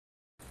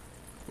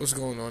What's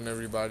going on,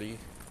 everybody?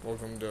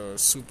 Welcome to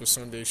Super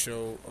Sunday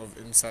show of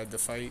Inside the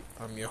Fight.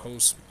 I'm your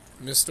host,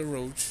 Mr.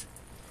 Roach,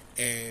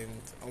 and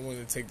I want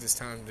to take this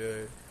time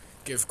to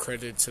give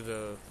credit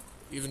to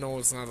even though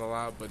it's not a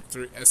lot, but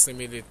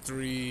estimated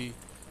 3%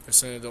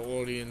 of the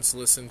audience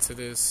listen to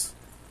this,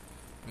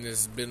 and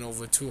there's been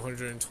over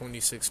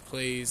 226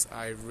 plays.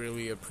 I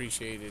really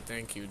appreciate it.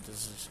 Thank you.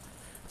 This is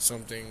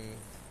something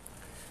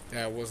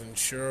that I wasn't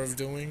sure of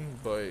doing,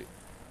 but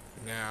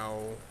now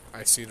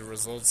I see the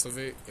results of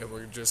it, and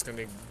we're just going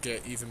to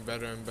get even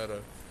better and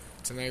better.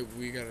 Tonight,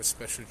 we got a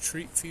special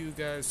treat for you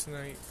guys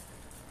tonight.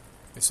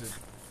 It's a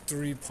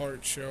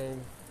 3-part show.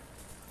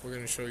 We're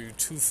going to show you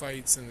 2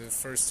 fights in the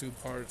first 2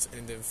 parts,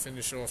 and then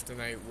finish off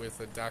tonight with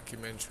a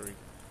documentary.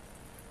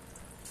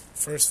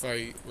 First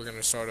fight we're going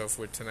to start off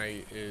with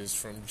tonight is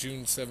from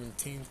June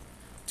 17th,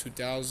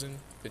 2000,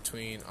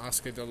 between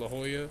Oscar De La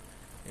Hoya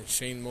and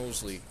Shane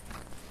Mosley.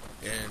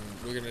 And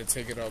we're going to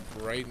take it up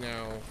right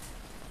now.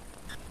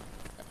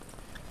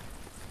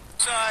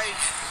 Side,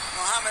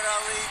 Muhammad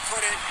Ali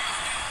put it,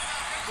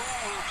 who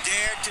will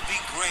dare to be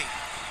great?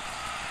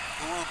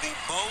 Who will be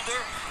bolder?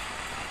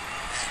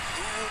 And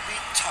who will be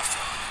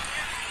tougher?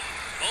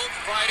 Both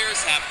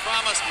fighters have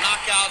promised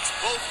knockouts.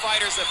 Both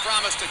fighters have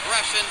promised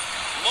aggression.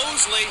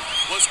 Mosley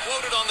was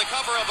quoted on the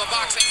cover of a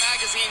boxing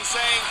magazine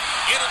saying,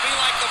 "It'll be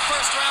like the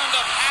first round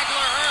of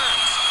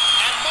Hagler-Hearns."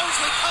 And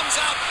Mosley comes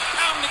out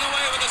pounding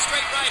away with a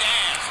straight right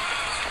hand.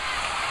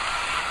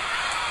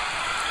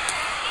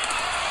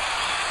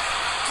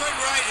 Good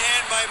right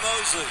hand by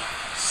Mosley.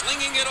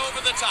 Slinging it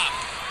over the top.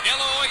 De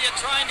La Hoya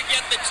trying to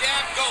get the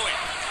jab going.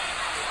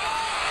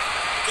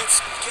 Gets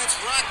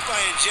rocked by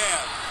a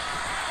jab.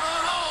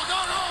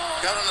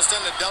 You gotta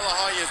understand that De La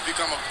Hoya has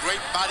become a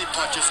great body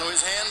puncher, so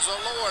his hands are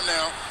lower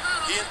now.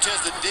 He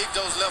intends to dig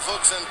those left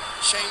hooks in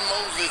Shane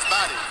Mosley's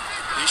body.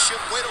 He should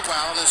wait a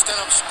while and stand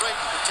up straight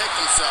and protect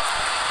himself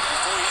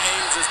before he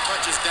aims his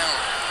punches down.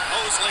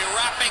 Mosley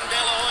wrapping De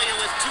La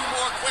Hoya with 2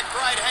 more quick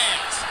right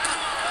hands.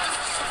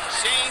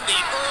 Shane, the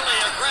early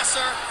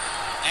aggressor,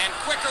 and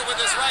quicker with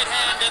his right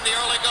hand in the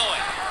early going.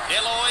 De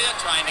La Hoya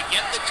trying to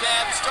get the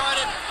jab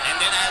started, and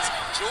then as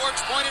George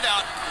pointed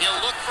out, he'll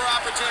look for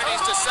opportunities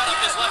to set up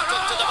his left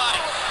hook to the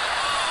body.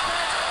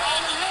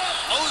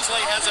 Mosley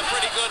has a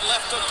pretty good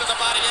left hook to the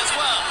body as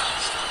well.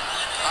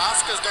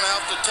 Oscar's going to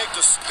have to take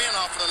the spin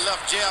off of the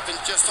left jab and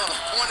just sort of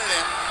point it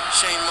at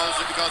Shane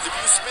Mosley, because if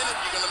you spin it,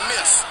 you're going to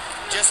miss.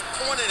 Just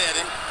point it at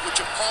him with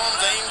your palms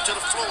aimed to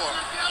the floor.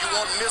 You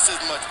won't miss as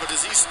much, but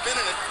as he's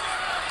spinning it,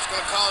 it's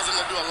going to cause him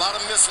to do a lot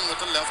of missing with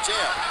the left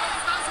jab.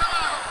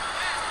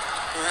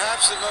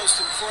 Perhaps the most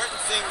important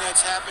thing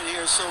that's happened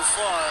here so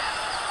far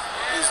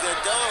is that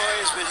De La Hoya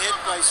has been hit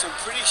by some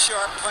pretty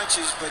sharp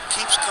punches, but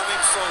keeps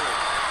coming forward.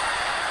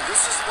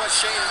 This is what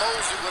Shane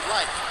Mosley would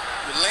like.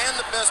 You land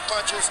the best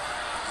punches,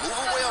 move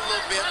away a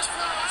little bit,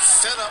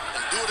 set up,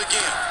 and do it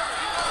again.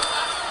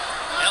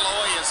 De La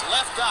Hoya's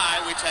left eye,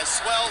 which has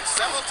swelled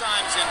several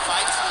times in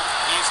fights,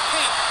 is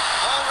pink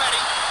already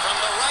from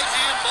the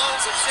right-hand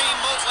blows of Shane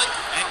Mosley.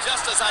 And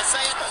just as I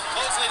say it,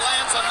 Mosley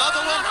lands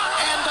another one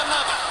and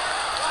another.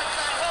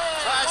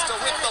 Tries to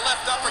whip the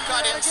left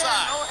uppercut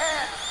inside.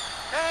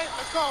 And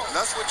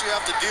that's what you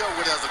have to deal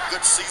with as a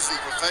good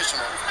seasoned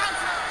professional.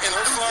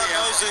 So far,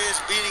 Mosley is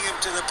beating him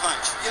to the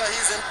punch. Yeah,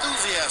 he's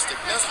enthusiastic.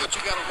 That's what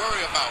you got to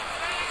worry about.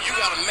 You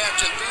got to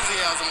match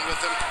enthusiasm with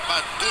him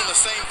by doing the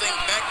same thing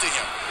back to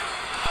him,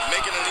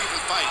 making an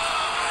even fight.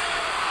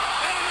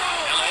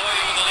 De La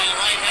Hoya with a little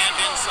right hand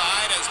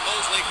inside as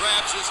Mosley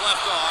grabs his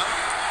left arm.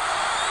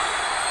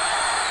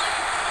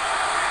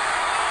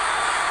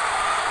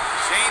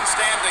 Shane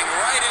standing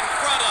right in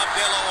front of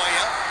De La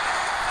Hoya,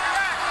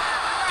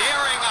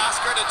 daring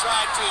Oscar to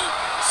try to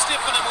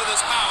stiffen him with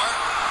his power.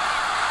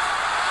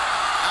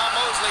 Now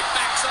Mosley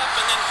backs up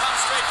and then comes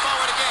straight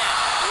forward again.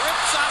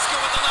 Rips Oscar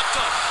with the left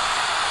hook.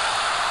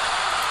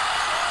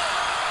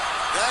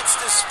 That's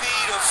the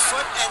speed of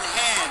foot and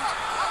hand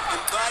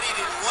embodied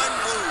in one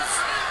move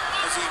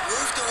as he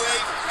moved away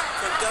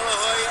from De La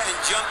Hoya and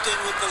jumped in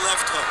with the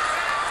left hook.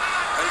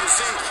 And you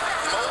see,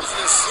 Mosley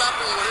is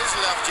slapping with his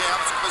left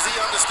jabs because he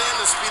understands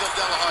the speed of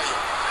De La Hoya.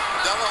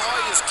 De La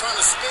Hoya is trying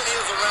to spin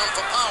his around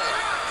for power.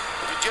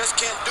 You just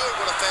can't do it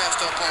with a fast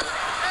opponent.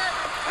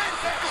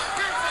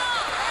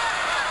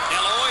 De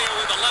La Hoya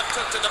with the left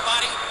hook to the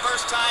body.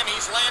 First time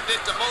he's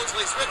landed to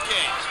Mosley's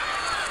ribcage.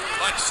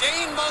 But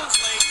Shane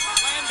Mosley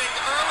landing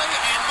early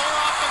and more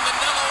often than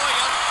De La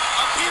Hoya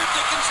appeared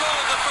to control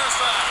the first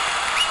round.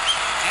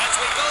 As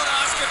we go to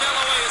Oscar De La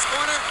Hoya's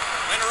corner,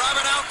 when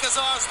Robert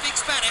Alcazar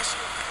speaks Spanish,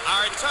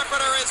 our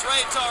interpreter is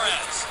Ray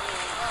Torres.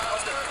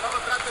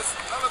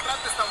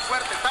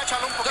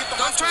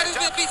 Don't try to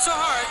beat so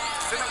hard.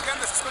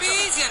 Be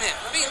easy on him.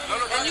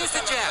 And use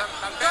the jab.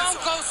 Don't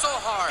go so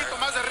hard.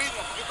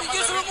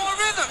 Use a little more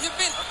rhythm.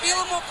 Be a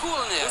little more cool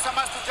in there.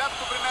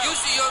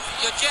 Use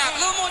your jab. A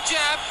little more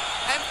jab.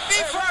 And be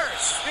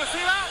first. I'm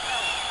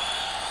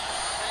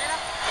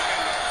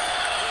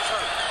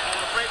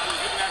afraid he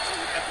was looking at you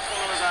at the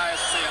corner of his eyes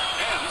saying,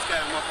 damn, this guy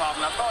has more power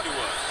than I thought he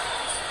was.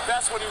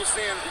 That's what he was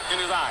seeing in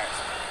his eyes.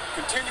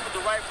 Continue with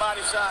the right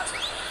body shots.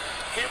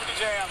 Hit with the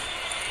jab.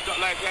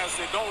 Like I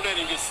said, don't let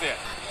him get set.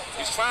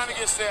 He's trying to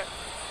get set.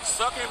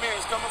 Suck him in.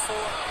 He's coming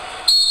forward.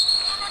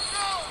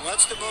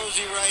 Watch the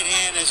Mosley right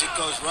hand as it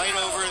goes right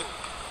over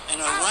and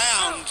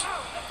around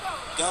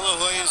De La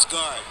Hoya's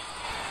guard.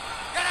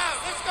 Get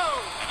out, let's go.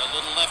 And a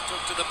little left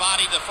hook to the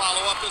body to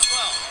follow up as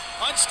well.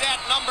 Punch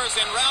stat numbers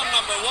in round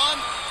number 1.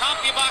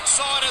 CompuBox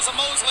saw it as a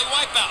Mosley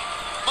wipeout.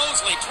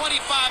 Mosley 25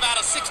 out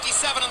of 67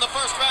 in the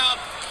first round.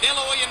 De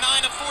La Hoya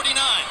 9 of 49.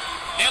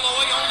 De La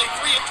Hoya only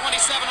 3 of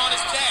 27 on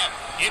his jab.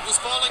 It was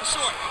falling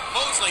short.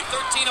 Mosley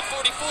 13 of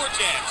 44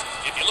 jabs.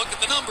 If you look at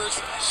the numbers,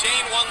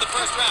 Shane won the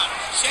first round.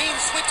 Shane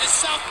switches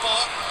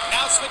southpaw,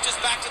 now switches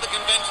back to the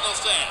conventional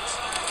stance.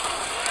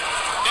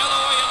 De La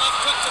Hoya left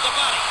hook to the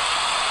body.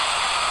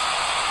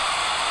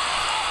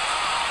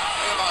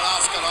 About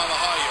Oscar De La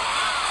Hoya.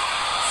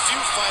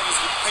 Few fighters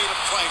would pay the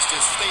price to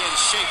stay in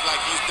shape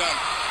like he's done.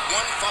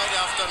 One fight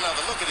after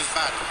another. Look at his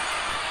body.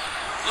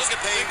 Look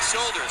at the big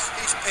shoulders.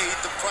 He's paid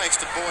the price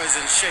to boys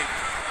in shape.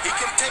 He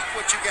can take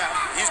what you got.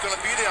 He's going to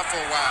be there for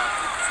a while.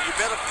 You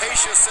better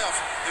pace yourself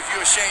if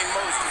you're Shane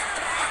Mosley.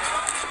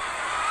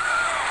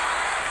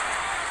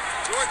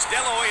 George De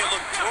La Hoya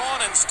looked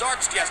drawn and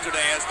starched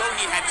yesterday as though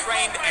he had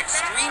trained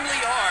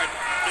extremely hard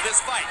for this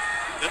fight.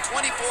 The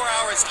 24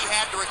 hours he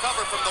had to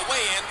recover from the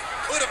weigh-in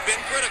could have been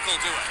critical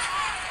to him.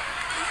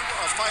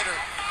 A fighter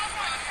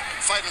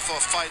fighting for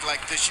a fight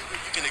like this, you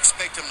can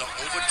expect him to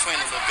overtrain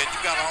a little bit.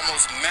 You got to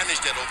almost manage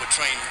that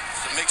overtraining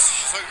to make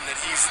certain that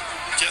he's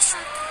just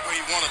where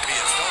you want to be.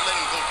 Don't let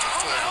him go too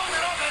far.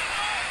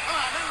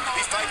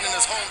 If he's fighting in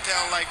his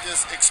hometown like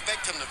this,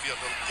 expect him to be a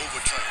little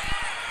overtrained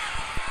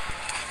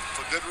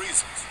for good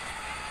reasons.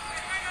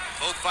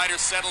 Both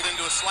fighters settled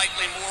into a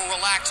slightly more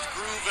relaxed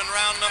groove in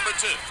round number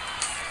 2.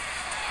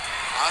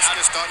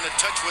 Oscar starting to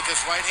touch with his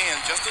right hand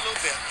just a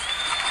little bit.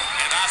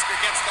 And Oscar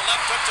gets the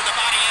left hook to the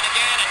body in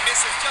again and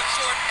misses just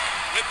short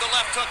with the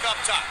left hook up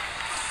top.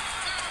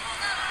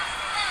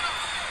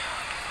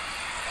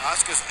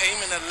 Oscar's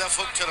aiming that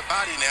left hook to the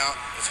body now.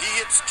 If he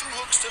hits 2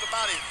 hooks to the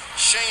body,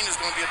 Shane is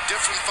going to be a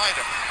different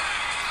fighter.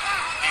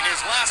 In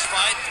his last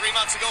fight, 3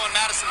 months ago in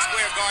Madison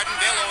Square Garden,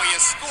 De La Hoya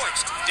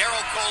scorched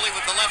Darryl Coley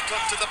with the left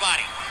hook to the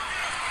body.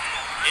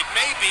 It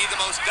may be the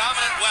most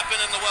dominant weapon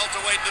in the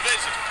welterweight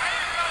division.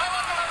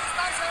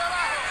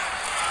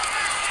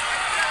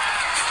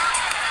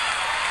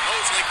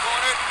 Mosley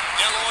cornered.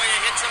 De La Hoya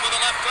hits him with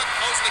a left hook.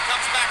 Mosley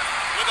comes back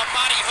with a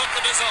body hook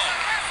of his own.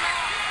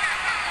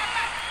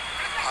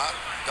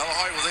 De La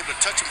Hoya was able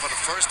to touch him for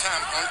the first time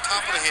on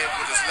top of the head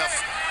with his left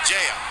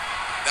jab.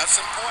 That's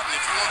important. If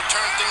you want to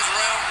turn things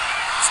around,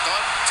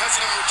 start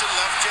touching him with your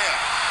left jab.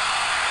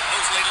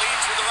 Mosley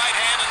leads with the right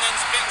hand and then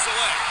spins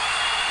away.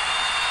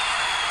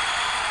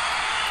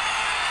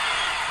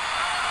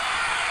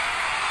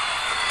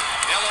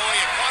 De La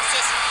Hoya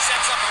cautious,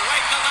 sets up a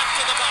right and a left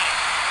to the body.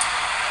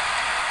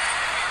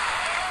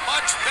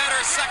 Much better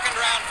second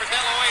round for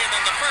De La Hoya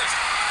than the first.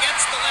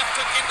 Gets the left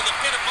hook into the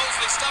pit of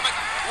Mosley's stomach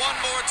one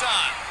more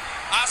time.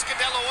 Oscar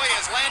De La Hoya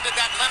has landed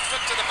that left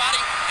hook to the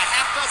body a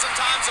half dozen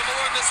times or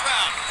more in this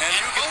round. And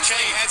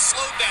Mosley has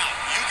slowed down.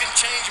 You can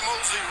change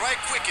Mosley right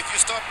quick if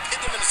you start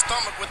hitting him in the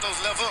stomach with those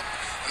left hooks.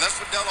 And that's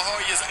what De La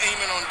Hoya is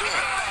aiming on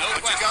doing.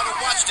 But you got to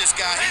watch this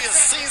guy. He is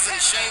seasoned,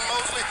 Shane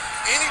Mosley.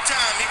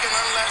 Anytime he can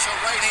unlash a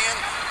right hand,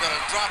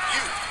 that'll drop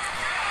you.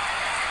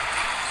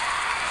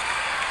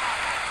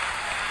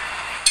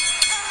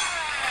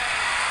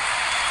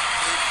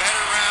 A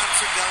better round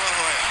for De La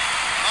Hoya.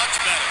 Much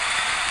better.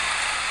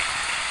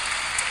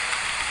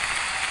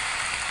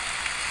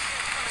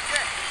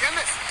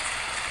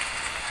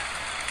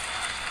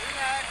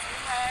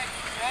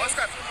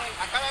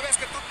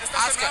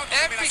 Oscar,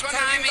 every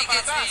time he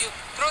gets to you,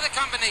 throw the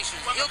combination.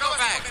 He'll go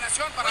back.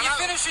 When you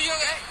finish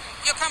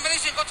your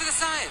combination, go to the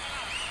side.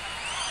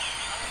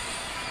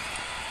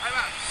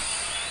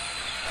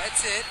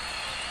 That's it.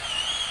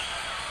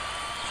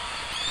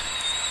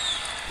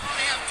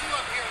 Only have 2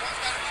 up here.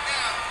 One's got to be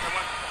down.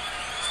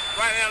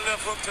 Right hand,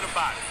 left hook to the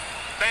body.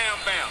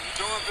 Bam, bam.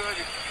 You're doing good.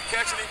 You're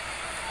catching him.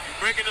 You're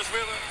breaking this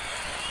rhythm.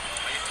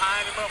 You're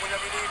tying him up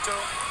whenever you need to.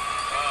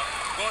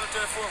 Going into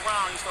the 4th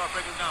round, you start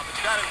breaking down. But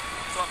you got to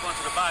start going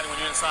to the body when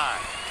you're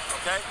inside.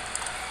 Okay?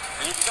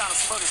 And you can kind of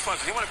smother his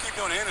punches. You want to keep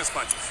doing the end of his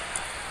punches.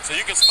 So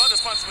you can smother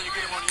his punches when you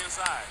get him on the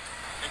inside.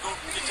 And go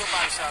get your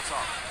body shots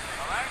off.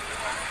 All right?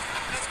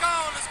 Let's go,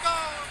 let's go,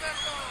 let's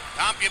go.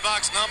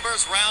 CompuBox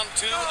numbers, round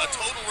 2, a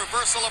total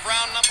reversal of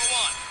round number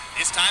 1.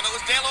 This time it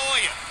was De La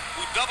Hoya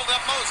who doubled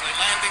up Mosley,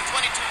 landing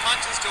 22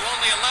 punches to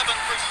only 11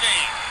 for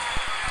Shane.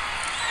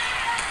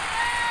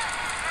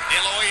 De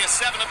La Hoya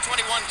 7 of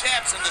 21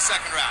 jabs in the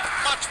second round,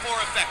 much more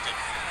effective.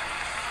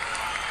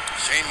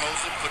 Shane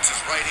Mosley puts his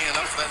right hand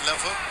up for that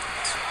left hook.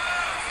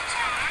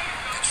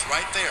 It's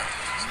right there.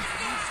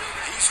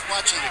 He's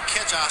watching to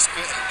catch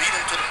Oscar and beat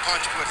him to the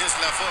punch with his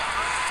left hook.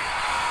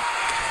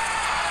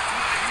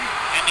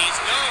 And he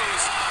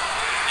knows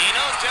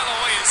De La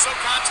Hoya is so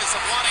conscious of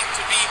wanting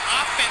to be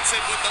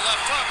offensive with the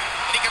left hook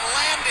that he can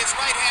land his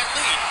right hand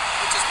lead,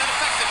 which has been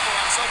effective for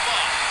him so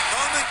far.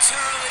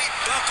 momentarily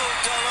buckled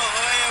De La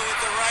Hoya with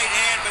the right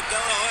hand, but De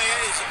La Hoya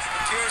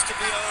appears to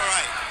be all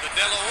right. The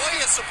De La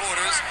Hoya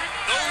supporters,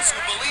 those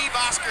who believe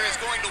Oscar is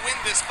going to win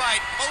this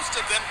fight, most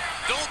of them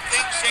don't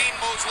think Shane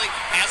Mosley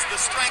has the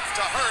strength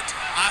to hurt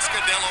Oscar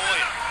De La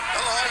Hoya. De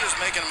La Hoya is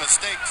making a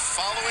mistake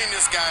following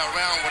this guy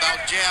around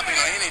without jabbing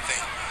or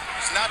anything.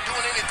 He's not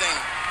doing anything.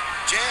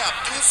 Jab,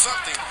 do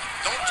something.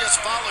 Don't just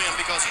follow him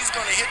because he's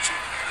going to hit you.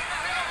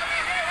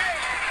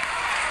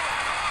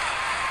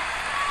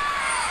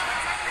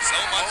 So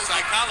much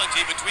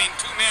psychology between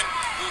two men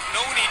who've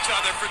known each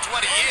other for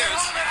 20 years.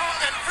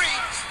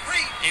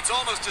 It's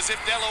almost as if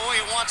De La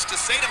Hoya wants to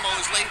say to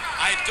Mosley,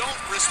 I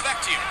don't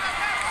respect you.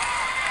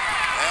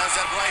 There's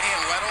that right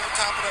hand right over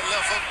top of that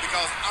left hook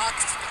because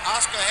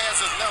Oscar has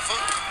his left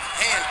hook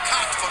hand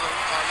cocked for the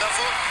left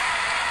hook.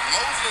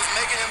 Mosley is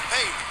making him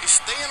pay. He's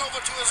staying over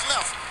to his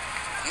left,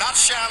 not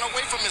shying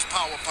away from his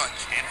power punch.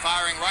 And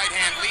firing right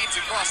hand leads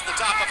across the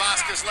top of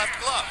Oscar's left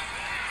glove.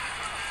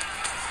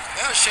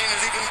 Now Shane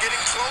is even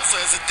getting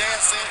closer, as the dad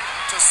said,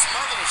 to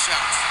smother the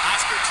shots.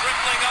 Oscar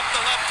tripling up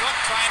the left hook,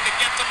 trying to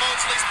get to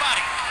Mosley's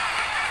body.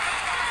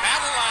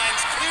 Battle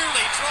lines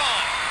clearly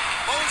drawn.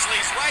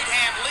 Mosley's right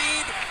hand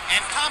lead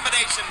and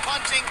combination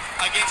punching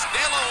against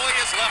De La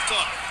Hoya's left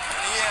hook.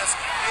 And he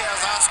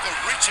has Oscar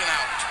reaching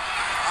out.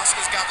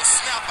 Oscar's got to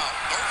snap out.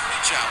 Don't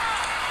reach out.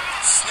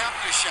 Snap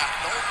your shot.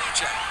 Don't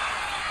reach out.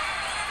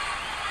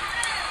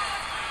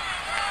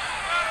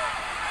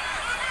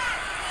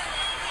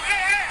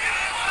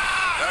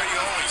 There you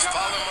go. He's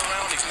following him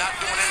around. He's not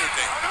doing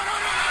anything.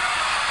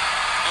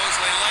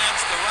 Mosley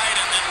lands the right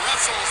and then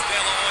wrestles De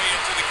La Hoya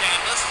to the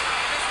canvas.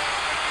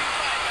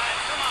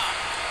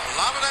 A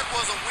lot of that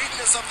was a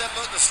weakness of that,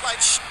 the slight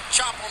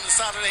chop on the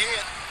side of the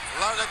head. A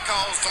lot of that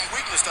caused some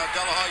weakness to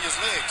De La Hoya's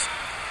legs.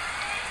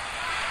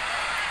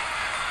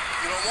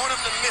 You don't want him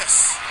to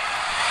miss.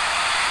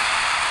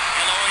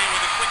 De La Hoya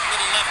with a quick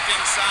little left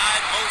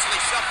inside. Mosley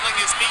shuffling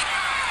his feet.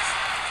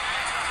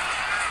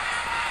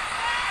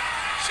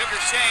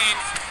 Sugar Shane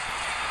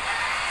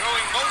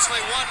throwing Mosley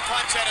one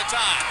punch at a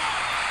time.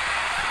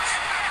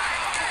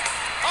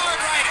 Hard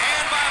right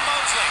hand by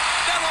Mosley.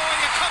 De La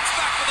Hoya comes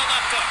back with a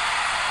left hook.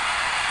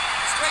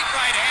 Straight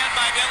right hand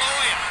by De La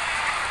Hoya.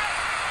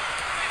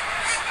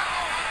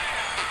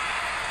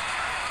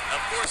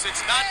 Of course,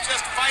 it's not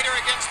just fighter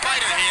against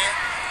fighter here.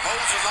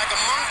 Mosley's like a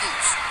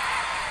mongoose.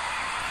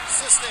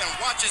 Sits there and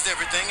watches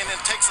everything and then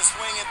takes a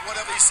swing at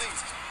whatever he sees.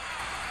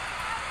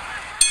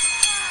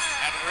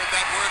 Haven't heard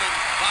that word in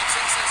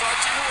boxing since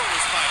Archie Moore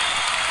was fighting.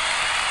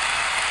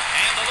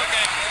 And a look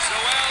at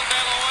Joel De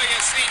La Hoya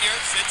Sr.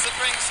 sits at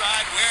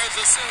ringside, wears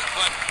a suit,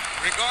 but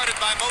regarded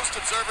by most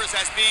observers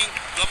as being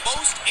the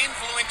most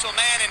influential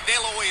man in De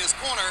La Hoya's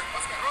corner,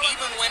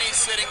 even when he's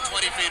sitting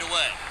 20 feet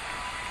away.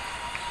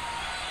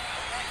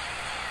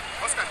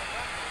 Oscar,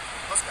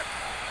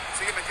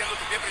 sigue metiendo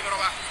tu pie, primero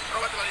va.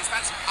 Róbate la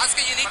distancia.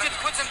 Oscar, you need to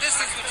put some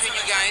distance between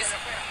you guys.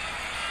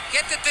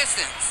 Get the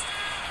distance.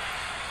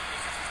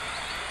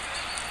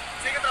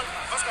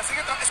 Oscar,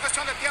 es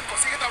cuestión de tiempo.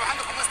 Sigue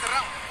trabajando como este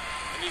round.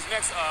 And these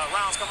next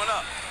rounds coming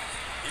up.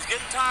 He's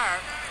getting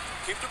tired.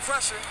 Keep the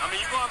pressure. I mean,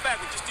 you're going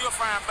back, but you're still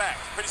firing back.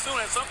 Pretty soon,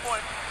 at some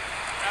point.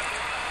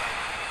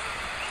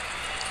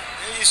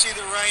 There you see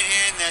the right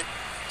hand that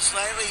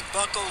slightly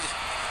buckled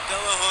De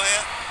La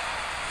Hoya.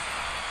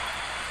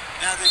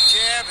 Now, the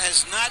jab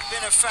has not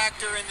been a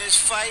factor in this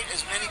fight,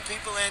 as many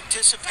people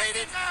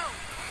anticipated.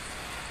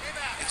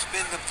 It's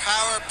been the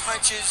power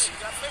punches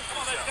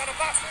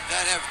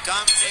that have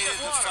dominated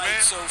the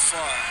fight so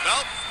far.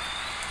 Nope.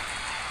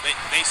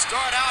 They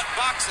start out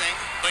boxing,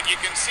 but you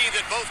can see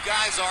that both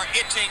guys are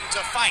itching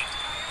to fight.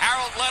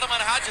 Harold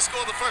Letterman, how'd you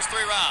score the first 3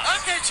 rounds?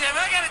 Okay, Jim,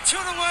 I got it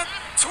 2-1,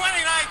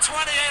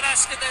 29-28,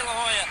 Oscar De La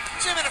Hoya.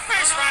 Jim, in the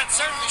first round,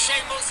 certainly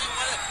Shane Mosley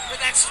won it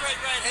with that straight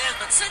right hand,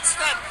 but since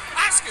then,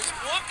 Oscar's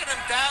walking him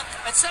down,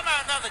 and somehow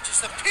or another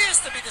just appears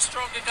to be the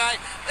stronger guy.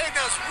 There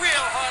goes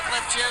real hard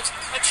left jabs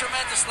and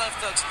tremendous left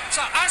hooks.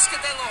 So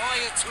Oscar De La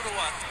Hoya 2-1.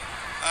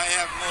 I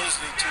have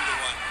Mosley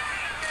 2-1.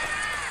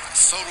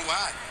 So do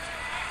I.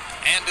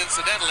 And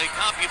incidentally,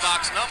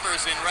 CompuBox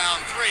numbers in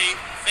round 3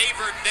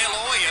 favored De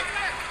La Hoya,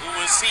 who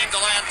was seen to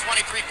land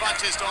 23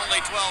 punches to only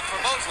 12 for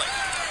Mosley.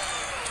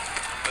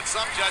 But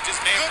some judges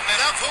may have good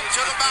left hook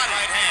to the body.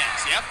 Right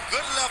hands. Yep.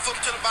 Good left hook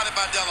to the body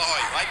by De La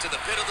Hoya. Right to the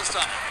pit of the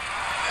stomach.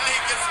 And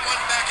he gets one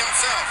back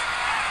himself.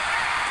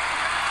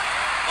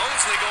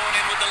 Mosley going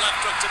in with the left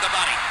hook to the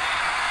body.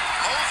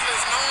 Mosley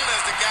is known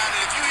as the guy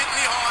that if you hit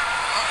me hard,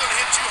 I'm going to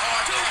hit you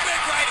hard. 2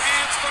 big right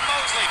hands for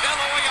Mosley. De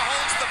La Hoya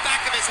holds the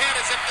back of his head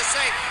as if to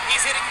say,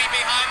 he's hitting me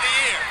behind the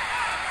ear.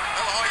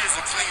 De La Hoya is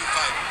a clean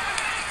fighter.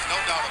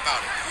 No doubt about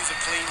it. He's a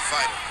clean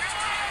fighter.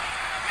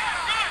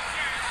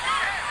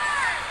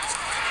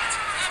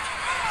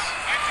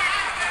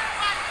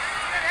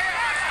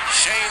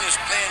 Shane is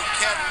playing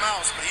cat and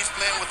mouse, but he's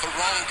playing with the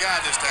wrong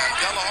guy this time.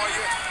 De La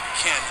Hoya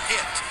can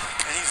hit,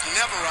 and he's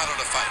never out of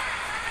the fight.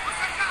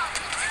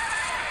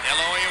 De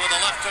La Hoya with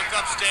a left hook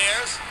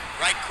upstairs.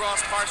 Right cross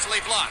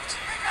partially blocked.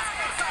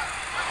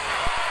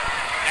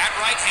 That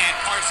right hand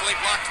partially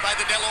blocked by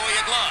the De La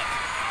Hoya glove.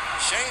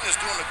 Shane is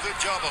doing a good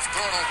job of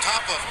throwing on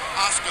top of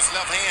Oscar's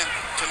left hand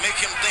to make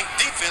him think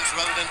defense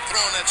rather than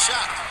throwing that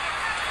shot.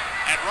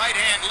 And right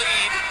hand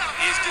lead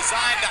is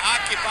designed to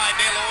occupy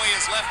De La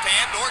Hoya's left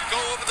hand or go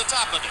over the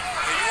top of it.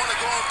 And you want to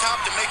go on top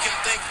to make him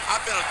think, I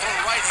better throw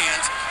right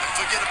hands and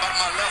forget about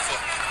my left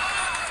hook.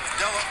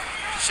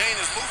 Shane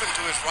is moving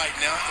to his right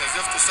now, as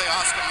if to say,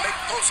 Oscar,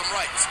 throw some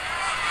rights.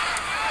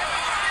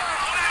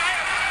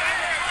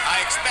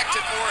 I expected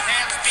more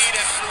hand speed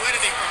and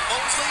fluidity from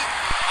Mosley.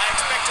 I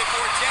expected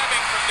more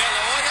jabbing from De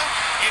La Hoya.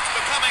 It's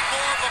becoming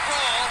more of a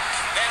brawl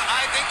than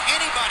I think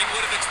anybody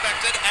would have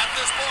expected at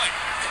this point.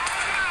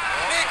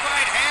 Big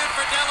right hand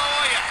for De La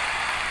Hoya.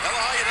 De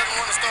La Hoya doesn't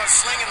want to start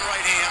slinging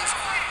right hands.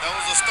 There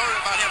was a story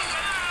about him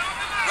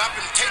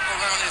wrapping tape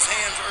around his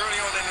hands early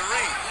on in the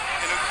ring.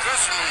 In the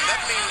dressing room,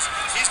 that means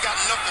he's got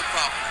knuckle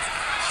problems.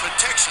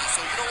 Protection,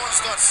 so you don't want to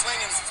start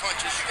slinging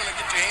punches. You're going to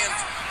get your hands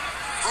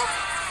broken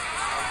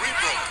or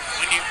rebroken.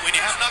 When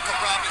you have knuckle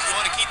problems, you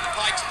want to keep the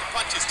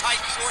punches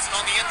tight, short, and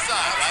on the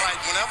inside, right?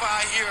 Whenever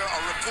I hear a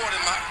report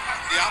in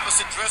the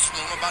opposite dressing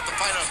room about the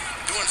fighter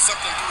doing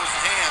something to his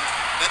hand,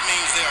 that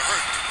means they're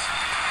hurt.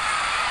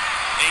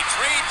 They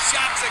trade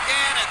shots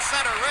again at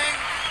center ring.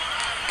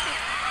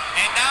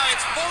 And now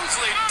it's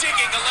Mosley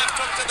digging a left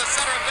hook to the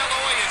center of De La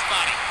Hoya's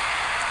body.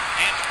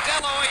 And De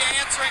La Hoya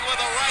answering with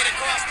a right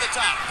across the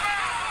top.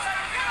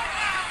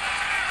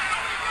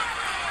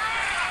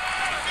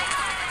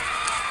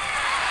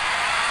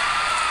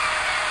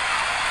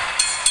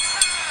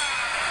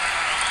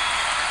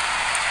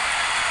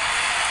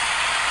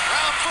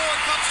 Round 4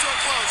 comes to a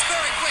close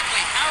very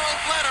quickly.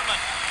 Harold Letterman,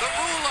 the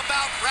rule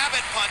about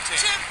rabbit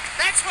punting. Jim,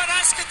 that's what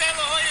Oscar De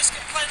La Hoya is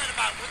complaining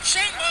about. When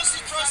Shane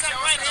Mosley throws that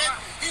right hand,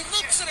 he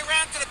loops it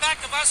around to the back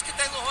of Oscar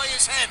De La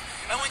Hoya's head.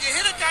 And when you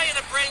hit a guy in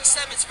the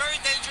brainstem, it's very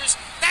dangerous.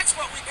 That's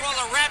what we call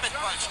a rabbit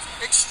punch.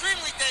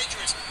 Extremely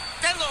dangerous.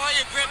 De La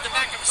Hoya grabbed the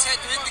back of his head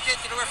to indicate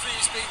to the referee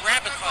he's being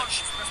rabbit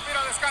punched.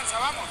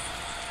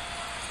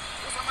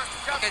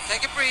 Okay,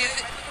 take a breathe.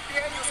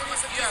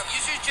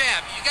 Use your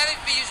jab. You got to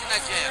be using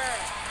that jab.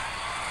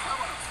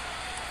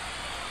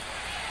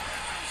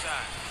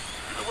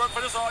 You've been working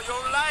for this all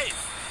your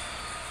life.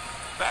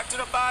 Back to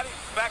the body,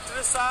 back to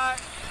the side.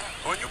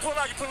 When you pull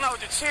out, you're pulling out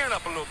with your chin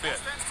up a little bit.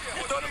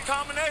 You throw them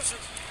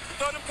combinations.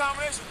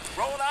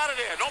 Roll out of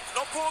there.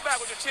 Don't pull back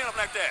with your chin up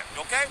like that.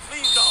 Okay?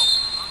 Please don't.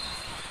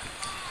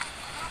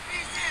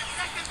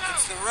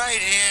 It's the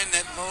right hand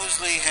that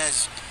Mosley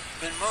has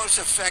been most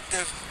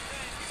effective.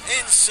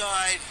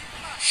 Inside,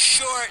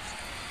 short,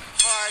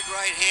 hard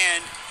right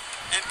hand.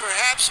 And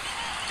perhaps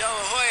De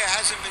La Hoya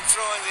hasn't been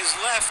throwing his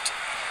left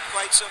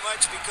quite so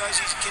much because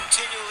he's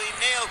continually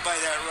nailed by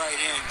that right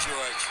hand,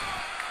 George.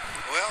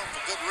 Well,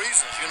 for good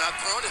reasons. You're not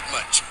throwing it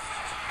much.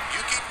 You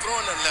keep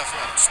throwing the left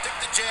one. Stick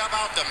the jab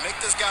out there. Make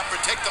this guy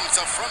protect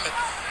himself from it.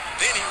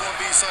 Then he won't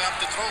be so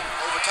apt to throw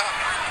over top.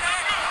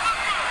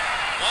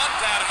 One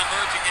pattern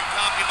emerging in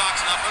CompuBox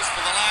numbers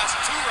for the last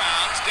 2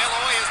 rounds. De La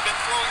Hoya has been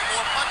throwing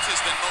more punches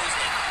than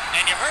Mosley.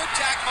 And you heard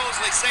Jack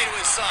Mosley say to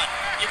his son,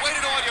 you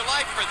waited all your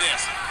life for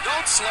this.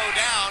 Don't slow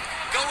down.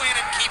 Go in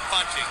and keep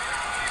punching.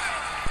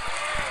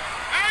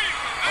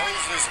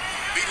 Mosley's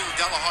beating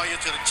De La Hoya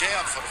to the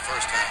jab for the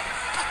first time.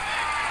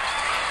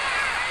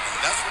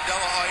 That's what De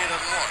La Hoya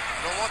doesn't want.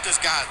 You don't want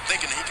this guy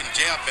thinking he can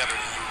jab better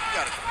than you. You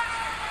got to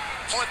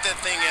point that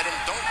thing at him.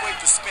 Don't wait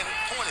to spin it.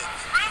 Point it.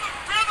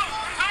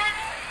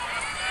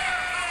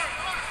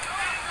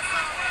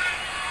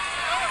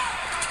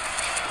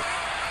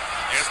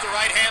 There's the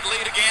right hand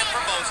lead again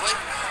for Mosley.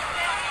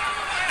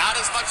 Not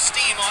as much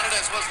steam on it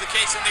as was the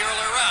case in the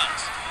earlier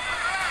rounds.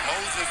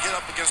 Mosley get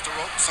up against the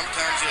rope.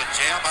 Sometimes he'll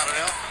jab out of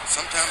there.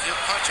 Sometimes he'll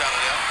punch out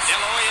of there. De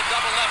La Hoya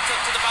double left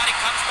hook to the body,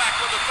 comes back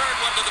with a third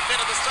one to the pit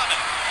of the stomach.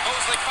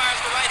 Mosley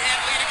fires the right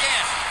hand lead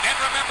again. Then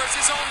remembers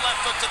his own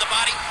left hook to the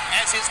body,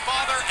 as his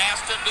father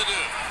asked him to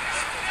do.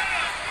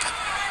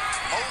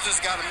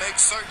 Mosley's got to make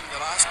certain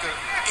that Oscar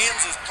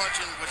ends his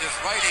punching with his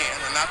right hand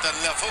and not that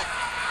left hook.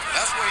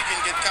 That's where he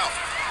can get caught.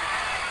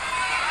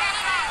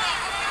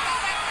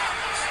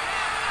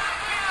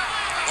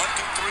 1,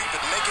 2, 3,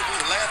 but make it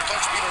with the last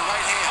punch be the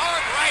right hand.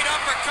 Hard right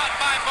uppercut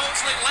by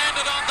Mosley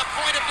landed on the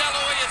point of De La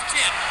Hoya's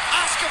chin.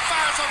 Oscar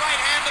fires a right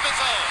hand of his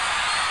own.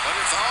 But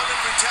it's all in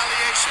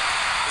retaliation.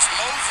 It's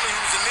Mosley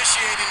who's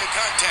initiating the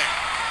contact.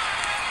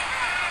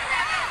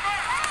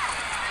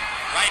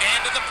 Right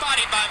hand to the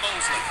body by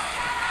Mosley.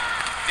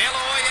 De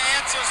La Hoya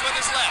answers with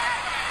his left.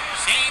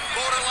 Shane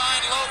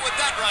borderline low with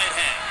that right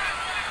hand.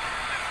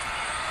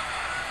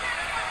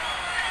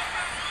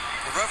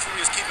 The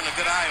referee is keeping a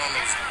good eye on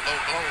those low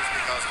blows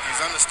because he's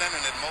understanding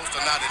that most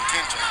are not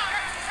intentional.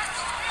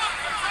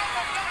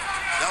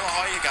 De La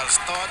Hoya got to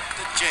start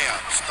the jab.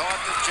 Start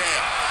the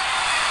jab.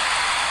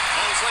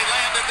 Mosley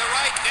landed the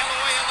right. De La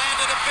Hoya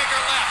landed a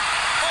bigger left.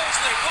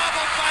 Mosley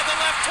wobbled by the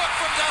left hook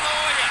from De La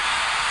Hoya.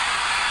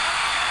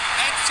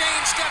 And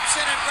Shane steps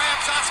in and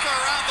grabs Oscar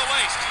around the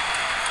waist.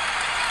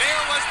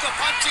 There was the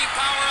punching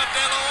power of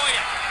De La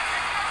Hoya.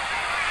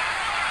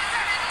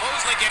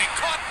 Mosley getting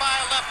caught by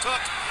a left hook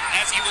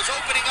as he was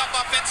opening up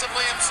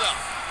offensively himself.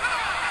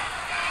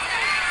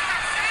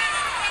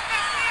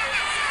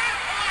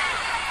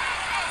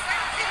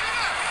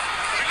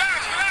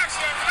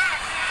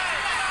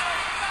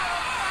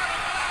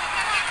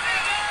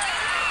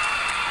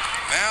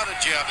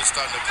 jab is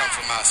starting to come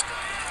from Oscar.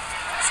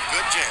 It's a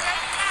good jab.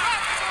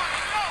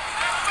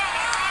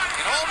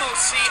 You can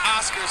almost see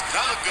Oscar's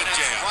confidence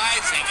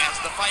rising as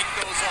the fight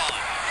goes on.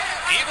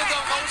 Even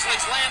though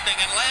Mosley's landing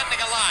and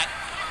landing a lot,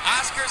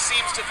 Oscar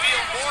seems to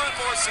feel more and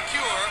more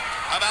secure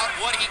about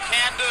what he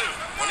can do.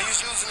 When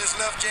he's using his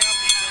left jab,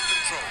 he's in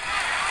control.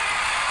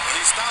 When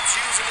he stops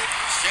using it,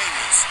 Shane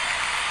is.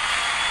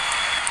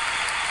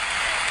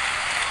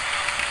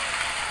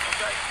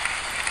 Okay.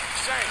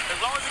 Shane, as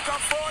long as he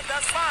comes forward,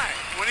 that's fine.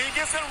 When he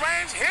gets in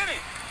range, hit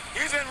him.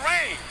 He's in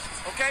range,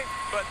 okay?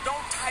 But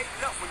don't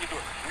tighten up when you do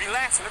it.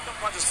 Relax and let the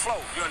punches flow.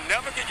 You'll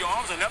never get, your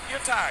arms will never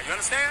get tired. You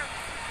understand?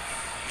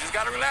 You just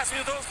got to relax when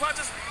you do those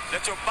punches.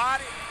 Let your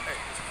body,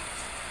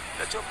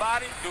 let your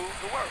body do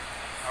the work,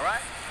 all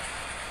right?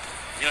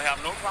 You'll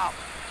have no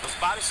problem. Those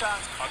body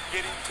shots are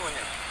getting to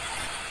him.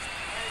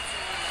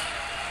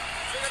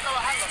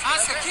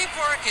 Oscar, keep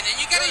working, and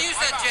you got to use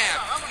that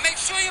jab. Make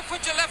sure you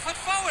put your left foot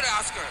forward,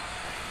 Oscar.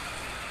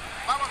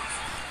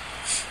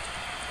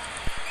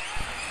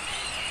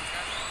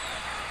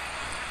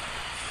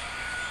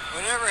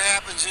 Whatever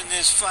happens in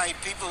this fight,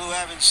 people who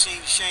haven't seen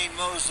Shane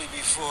Mosley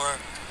before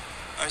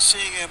are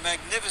seeing a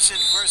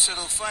magnificent,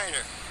 versatile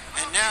fighter.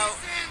 And now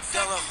De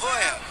La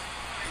Hoya,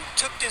 who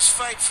took this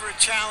fight for a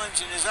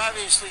challenge and is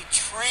obviously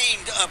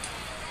trained up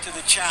to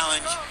the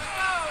challenge,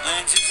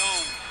 lands his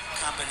own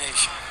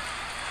combination.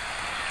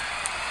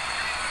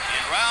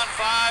 In round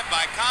 5,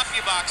 by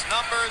CompuBox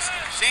numbers,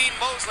 Shane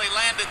Mosley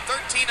landed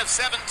 13 of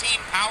 17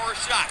 power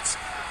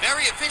shots.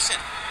 Very efficient,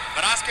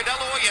 but Oscar De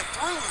La Hoya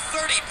threw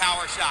 30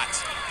 power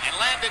shots and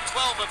landed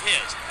 12 of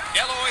his. De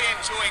La Hoya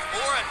enjoying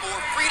more and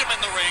more freedom in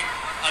the ring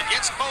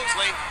against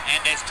Mosley, and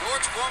as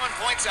George Foreman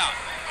points out,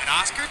 when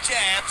Oscar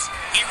jabs,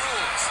 he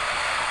rules.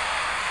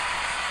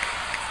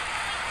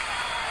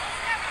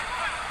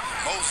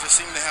 Mosley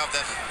seemed to have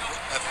that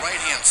right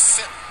hand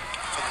set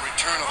for the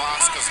return of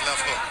Oscar's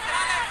left hook.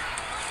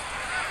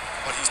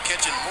 But he's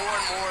catching more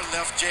and more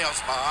left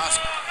jabs by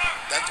Oscar.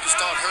 That can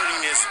start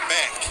hurting his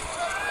back.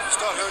 You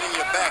start hurting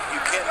your back, you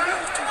can't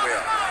move too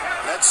well.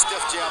 That stiff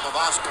jab of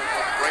Oscar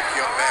will break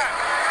your back.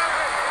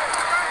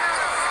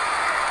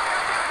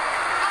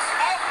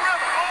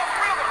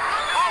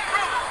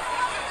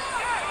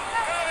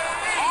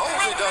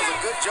 Mosley does a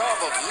good job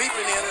of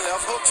leaping in and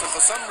left hooks, and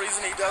for some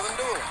reason he doesn't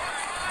do it.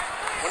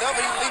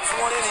 Whenever he leaps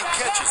one in, he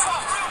catches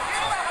it.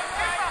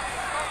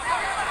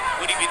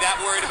 Would he be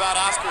that worried about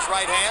Oscar's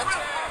right hand?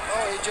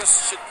 Oh, he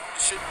just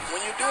should,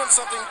 when you're doing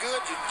something good,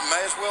 you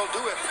may as well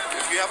do it.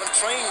 If you haven't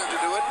trained to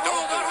do it,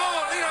 don't do it.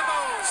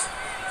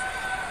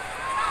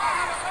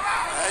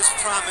 As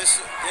promised,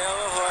 De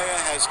La Hoya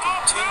has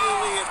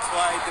continually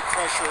applied the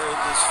pressure in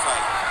this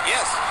fight.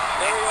 Yes.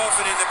 Very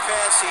often in the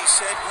past, he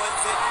said one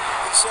thing,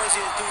 he says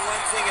he'll do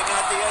one thing and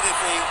not the other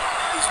thing.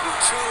 He's been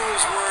true to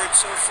his word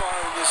so far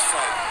in this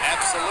fight.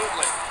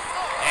 Absolutely.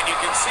 And you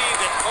can see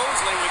that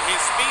Mosley, with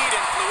his speed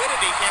and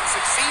fluidity, can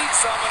succeed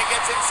some when he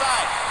gets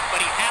inside. But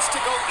he has to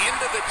go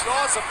into the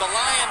jaws of the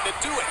lion to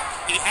do it.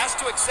 He has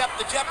to accept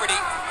the jeopardy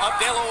of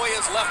De La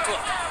Hoya's left hook.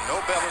 No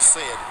better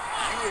said.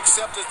 You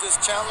accepted this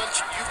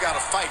challenge, you got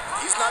to fight.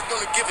 He's not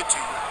going to give it to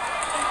you.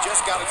 You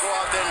just got to go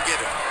out there and get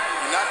it.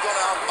 You're not going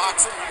to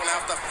outbox him, you're going to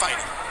have to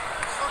fight him.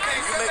 And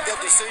you make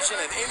that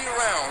decision at any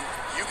round,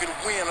 you can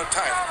win a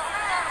title.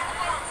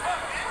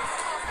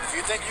 If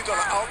you think you're going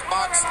to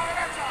outbox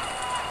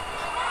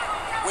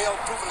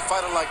well-proven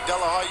fighter like De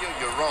La Hoya,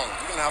 you're wrong.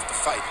 You're going to have to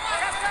fight.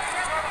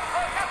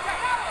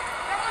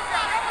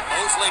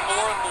 Mosley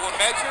more and more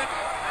measured.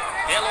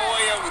 De La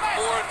Hoya with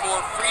more and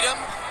more freedom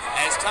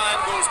as time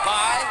goes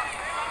by.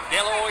 De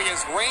La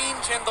Hoya's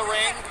range in the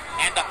ring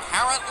and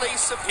apparently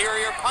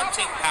superior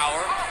punching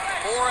power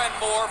more and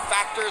more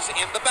factors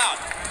in the bout.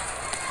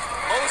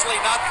 Mosley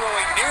not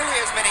throwing nearly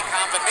as many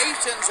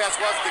combinations as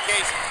was the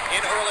case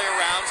in earlier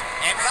rounds,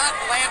 and not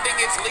landing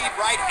his lead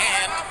right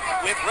hand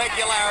with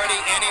regularity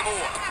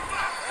anymore.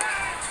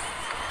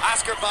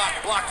 Oscar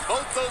blocked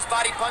both those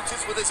body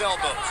punches with his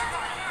elbows.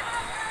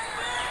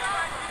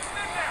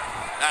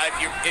 Now,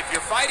 if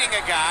you're fighting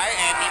a guy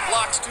and he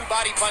blocks 2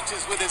 body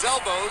punches with his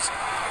elbows,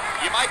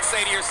 you might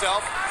say to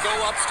yourself, go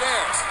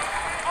upstairs.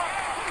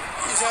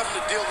 He's having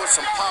to deal with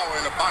some power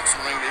in the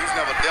boxing ring that he's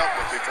never dealt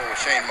with before with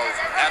Shane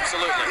Mosley.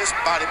 Absolutely. His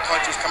body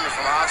punches coming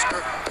from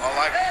Oscar are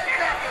like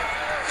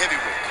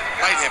heavyweight,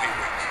 light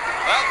heavyweight.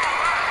 Well,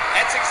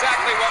 that's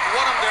exactly what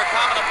one of their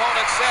common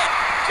opponents said.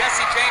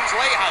 Jesse James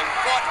Leha, who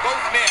fought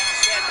both men,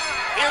 said,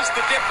 here's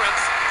the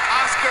difference.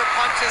 Oscar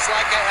punches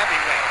like a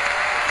heavyweight.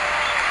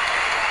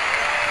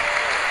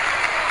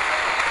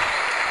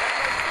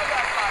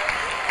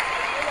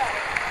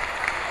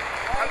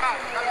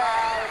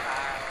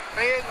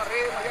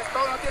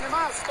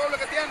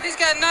 He's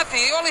got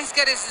nothing. All he's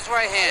got is his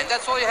right hand.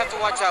 That's all you have to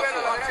watch out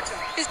for.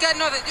 He's got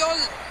nothing.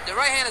 The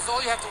right hand is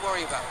all you have to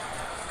worry about.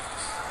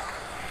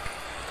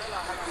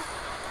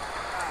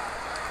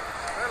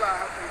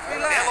 De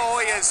La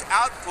Hoya's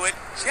output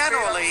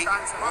generally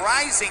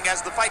rising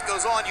as the fight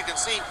goes on. You can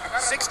see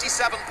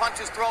 67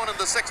 punches thrown in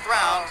the 6th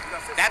round.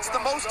 That's the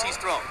most he's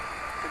thrown.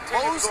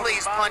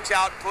 Mosley's punch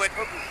output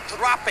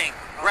dropping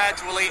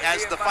gradually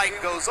as the fight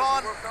goes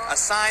on, a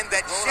sign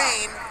that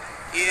Shane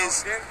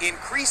is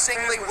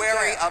increasingly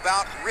wary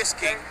about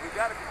risking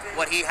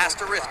what he has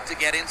to risk to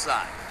get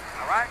inside.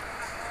 All right?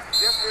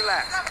 Just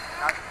relax.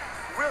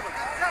 Rhythm.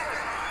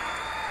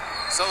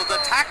 So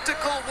the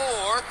tactical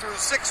war through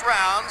 6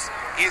 rounds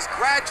is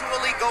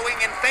gradually going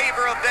in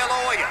favor of De La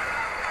Hoya.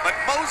 But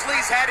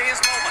Mosley's had his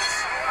moments.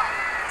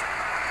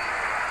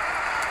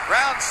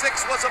 Round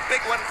 6 was a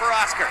big one for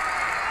Oscar.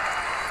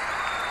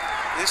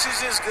 This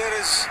is as good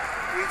as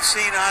we've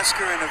seen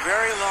Oscar in a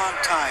very long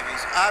time.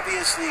 He's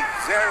obviously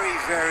very,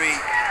 very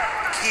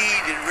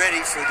keyed and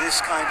ready for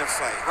this kind of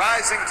fight.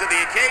 Rising to the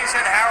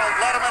occasion, Harold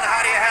Letterman,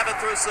 how do you have it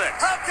through 6?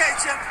 Okay,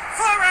 Jim.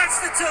 4 rounds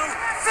to 2,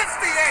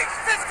 58,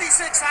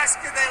 56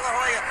 Oscar De La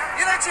Hoya.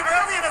 You know, Jim,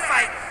 early in the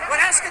fight, when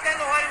Oscar De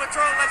La Hoya would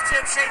throw a left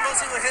jab, Shane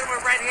Mosley would hit him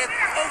with right hand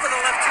over the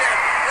left jab.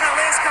 In the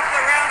last couple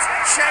of rounds,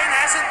 Shane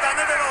hasn't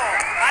done it at all.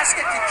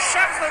 Oscar keeps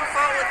shuffling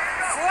forward,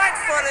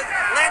 flat-footed,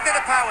 landing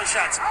the power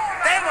shots.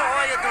 De La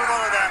Hoya doing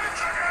all the damage.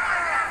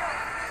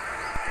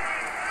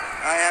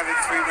 I have it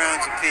 3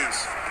 rounds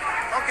apiece.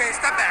 Okay,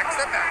 step back.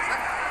 But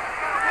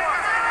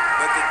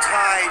the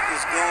tide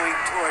is going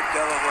toward De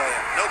La Hoya.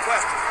 No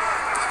question.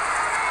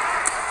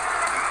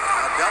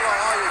 De La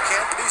Hoya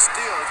can't be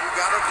still. You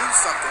got to do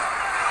something.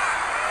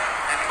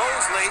 And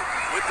Mosley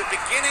with the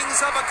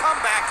beginnings of a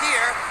comeback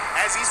here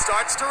as he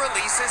starts to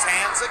release his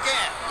hands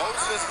again.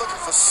 Mosley is looking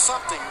for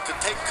something to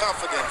take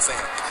confidence in.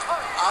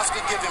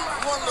 Oscar give him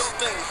one little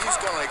thing, he's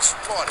going to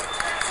exploit it.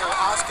 So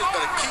Oscar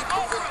better keep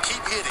moving,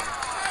 keep hitting.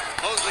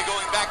 Mosley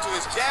going back to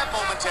his jab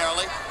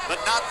momentarily, but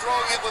not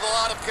throwing it with a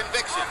lot of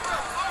conviction.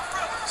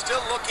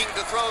 Still looking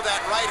to throw that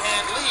right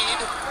hand lead,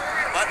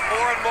 but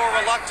more and more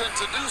reluctant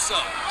to do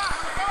so.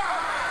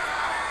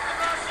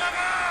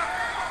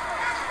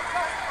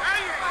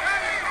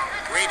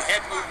 Great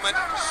head movement,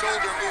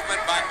 shoulder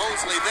movement by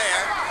Mosley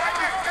there.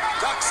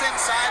 Ducks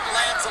inside,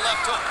 lands a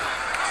left hook.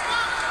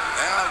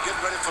 Now get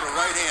ready for the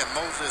right hand.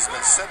 Mosley has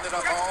been setting it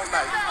up all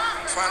night,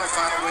 trying to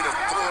find a way to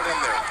throw it in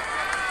there.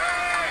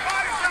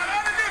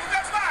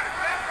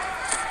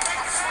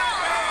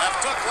 Left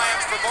hook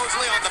lands for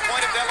Mosley on the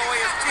point of De La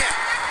Hoya's chin.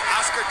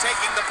 Oscar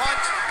taking the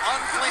punch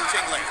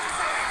unflinchingly.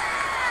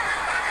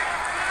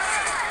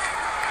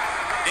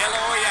 De La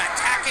Hoya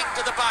attacking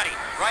to the body.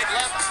 Right,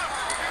 left.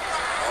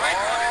 Right,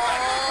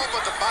 Oh,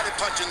 but the body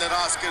punching that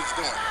Oscar is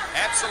doing.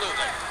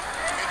 absolutely.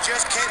 You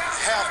just can't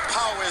have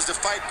power as the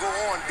fight go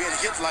on being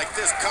hit like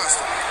this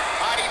constantly.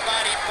 Body,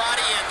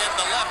 and then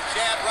the left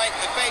jab right in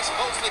the face.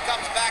 Mosley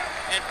comes back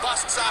and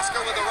busts Oscar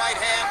with the right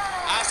hand.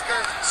 Oscar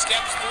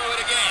steps through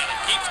it again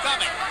and keeps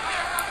coming.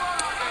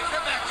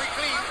 Get back. Clean,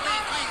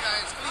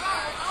 guys. Clean.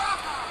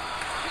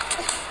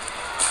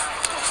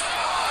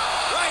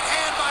 Right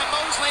hand by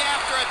Mosley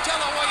after a De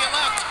La Hoya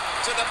left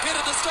to the pit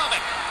of the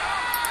stomach.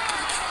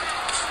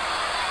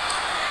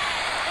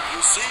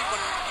 You see,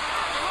 when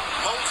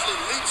Mosley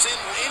leaps in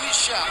with any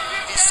shot,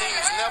 he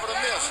seems never to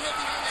miss.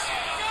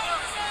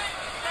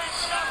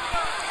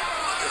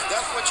 If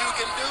that's what you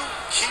can do,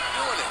 keep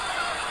doing it.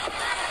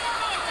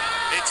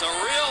 It's a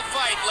real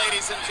fight,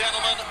 ladies and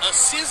gentlemen. A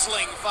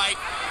sizzling fight.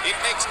 It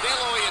makes De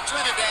La Hoya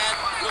Trinidad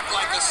look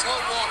like a slow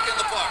walk in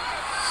the park.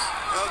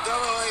 Well, De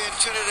La Hoya and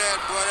Trinidad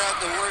brought out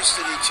the worst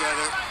in each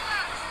other.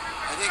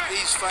 I think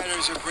these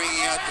fighters are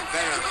bringing out the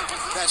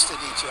best in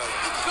each other.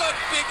 Good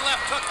big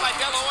left hook by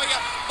De La Hoya.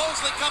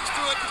 Mosley comes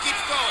through it and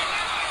keeps going.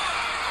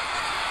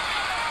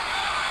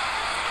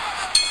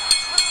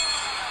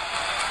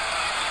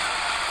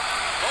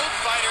 Both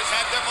fighters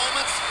had their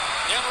moments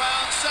in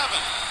round 7.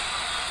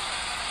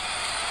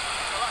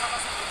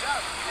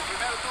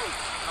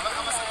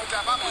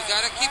 We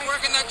gotta keep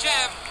working that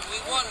jab. We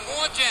want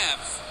more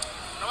jabs.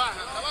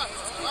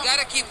 We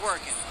gotta keep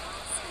working.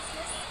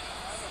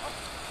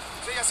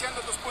 Do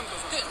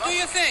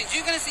your thing.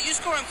 You're gonna see you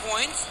scoring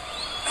points.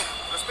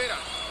 Respira,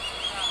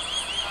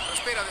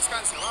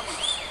 descansa,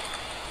 vámonos.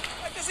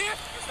 Like this here,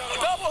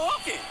 double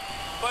hooking.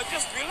 But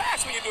just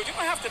relax when you do it. You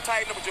don't have to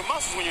tighten up with your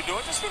muscles when you do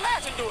it. Just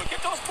relax and do it.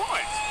 Get those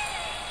points.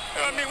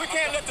 You know what I mean? We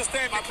can't let this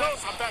thing be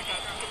close. My back got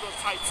a little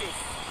tight too.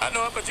 I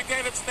know it, but you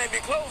can't let this thing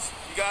be close.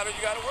 You gotta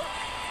work.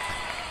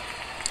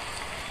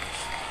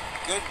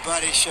 Good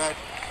body shot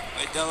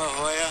by De La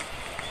Hoya,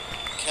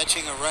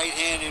 catching a right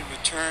hand in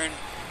return.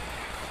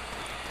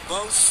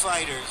 Both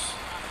fighters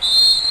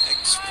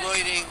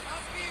exploiting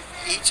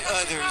each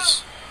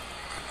other's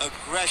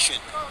aggression.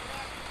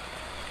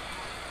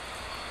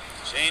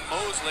 Shane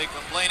Mosley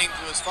complaining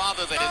to his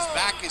father that his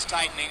back is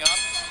tightening up.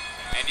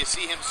 And you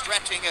see him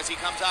stretching as he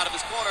comes out of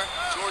his corner.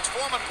 George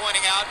Foreman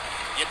pointing out,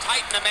 you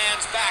tighten a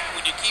man's back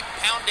when you keep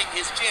pounding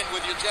his chin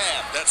with your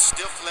jab. That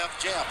stiff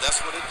left jab,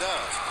 that's what it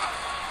does.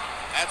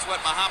 That's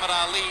what Muhammad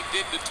Ali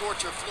did to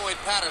torture Floyd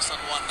Patterson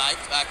one night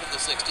back in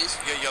the 60s.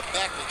 Yeah, your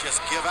back will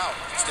just give out.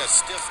 It's that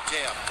stiff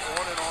jab,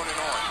 on and on and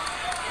on.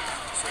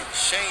 So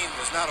Shane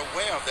was not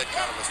aware of that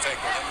kind of effect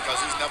on him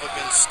because he's never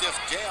been stiff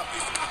jabbed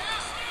before.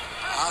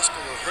 Oscar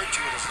will hurt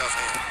you with his left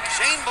hand.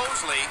 Shane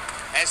Mosley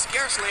has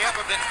scarcely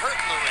ever been hurt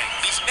in the ring.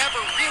 He's never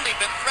really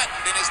been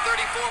threatened in his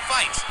 34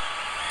 fights.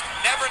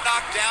 never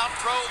knocked down,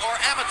 pro or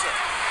amateur.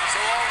 So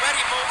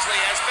already Mosley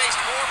has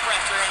faced more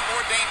pressure and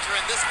more danger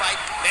in this fight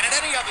than at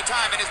any other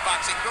time in his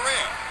boxing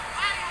career.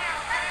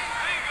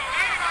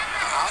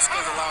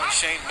 Oscar's allowing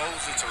Shane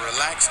Mosley to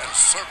relax and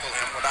circle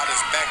him without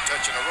his back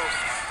touching the rope.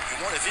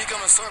 If he's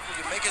going to circle,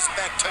 you make his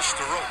back touch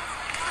the rope.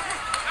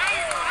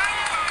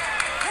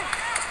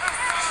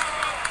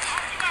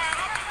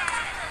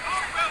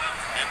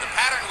 And the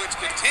pattern which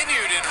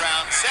continued in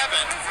round 7,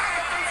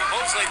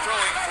 Mosley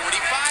throwing 45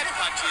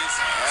 punches,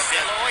 De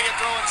La Hoya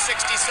throwing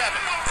 67.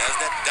 There's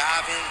that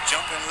dive-in,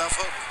 jumping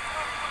left hook.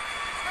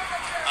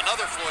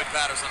 Another Floyd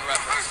Patterson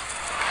reference.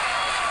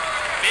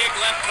 Big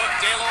left hook,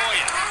 De La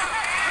Hoya.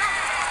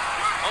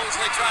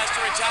 Mosley tries to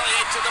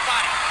retaliate to the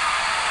body.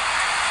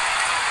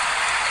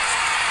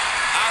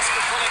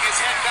 Oscar pulling his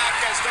head back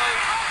as though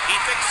he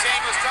thinks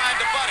Shane was trying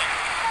to butt him.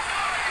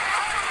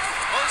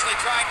 Mosley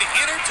trying to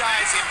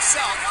energize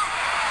himself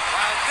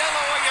while De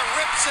La Hoya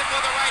rips him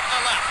with a right and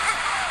a left.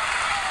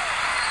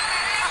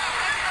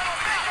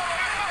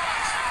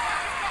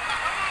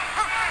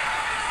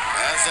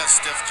 There's that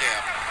stiff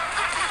jab.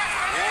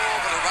 Oh,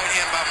 but a right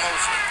hand by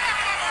Mosley.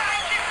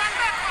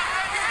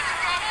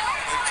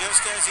 But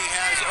just as he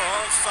has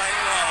all fight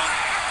long,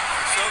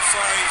 so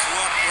far he's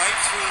walked right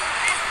through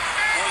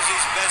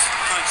Mosley's best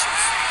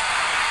punches.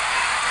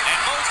 And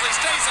Mosley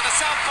stays in a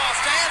southpaw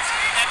stance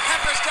and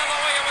peppers De La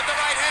Hoya with the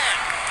right hand.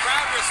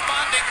 Crowd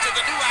responding to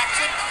the new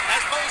action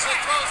as Mosley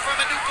throws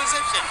from a new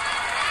position.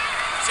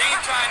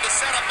 Shane trying to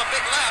set up a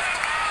big left.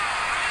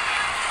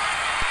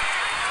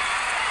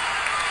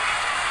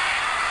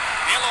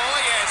 De La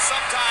Hoya has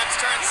sometimes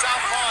turned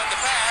southpaw in the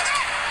past.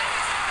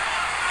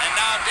 And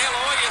now De La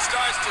Hoya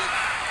starts to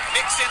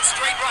mix in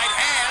straight right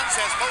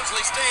hands as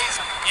Mosley stays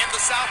in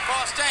the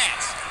southpaw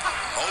stance.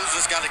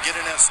 Mosley's got to get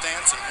in that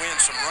stance and win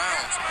some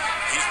rounds.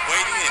 He's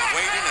waiting and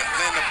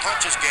playing the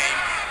punches game.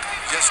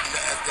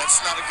 That's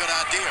not a good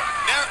idea.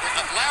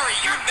 Larry,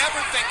 you never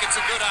think it's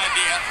a good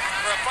idea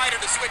for a fighter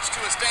to switch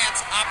to a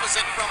stance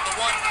opposite from the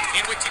one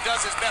in which he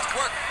does his best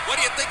work. What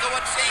do you think of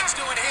what Shane's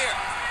doing here?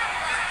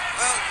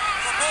 Well,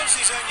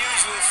 Mosley's an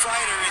unusual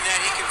fighter in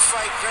that he can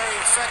fight very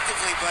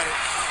effectively, but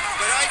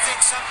I think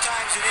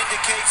sometimes it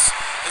indicates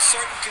a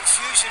certain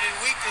confusion and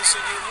weakness,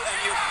 and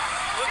you're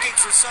looking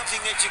for something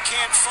that you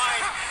can't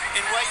find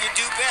in what you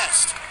do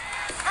best.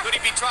 Could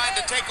he be trying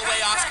to take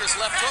away Oscar's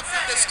left hook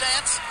from this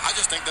stance? I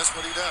just think that's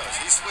what he does.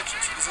 He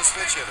switches. He's a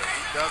switch hitter.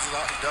 He does it.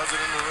 He does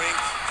it in the ring.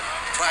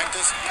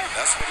 Practice.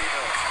 That's what he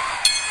does.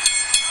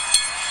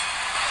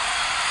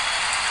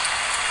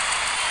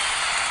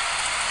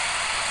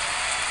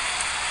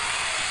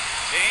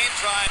 Shane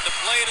trying to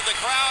play to the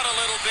crowd a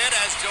little bit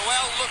as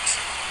Joel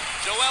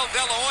De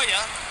La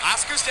Hoya,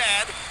 Oscar's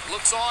dad,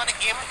 looks on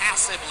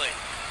impassively.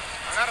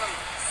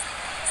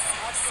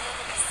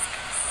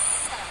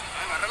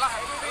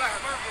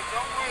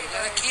 You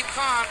gotta keep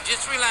calm,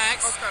 just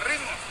relax.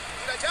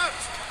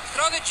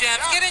 Throw the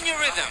jabs, get in your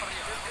rhythm.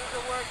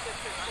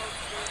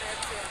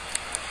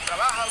 You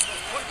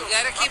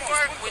gotta keep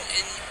working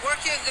and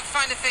work to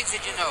find the things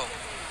that you know.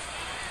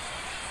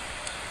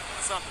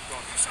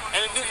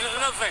 And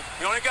another thing,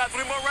 we only got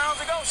 3 more rounds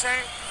to go,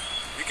 Shane.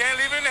 You can't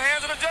leave it in the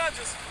hands of the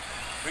judges.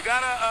 We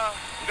gotta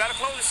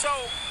close the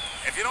show.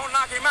 If you don't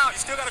knock him out, you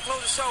still gotta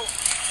close the show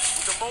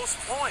with the most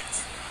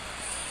points.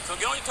 So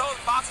get on your toes.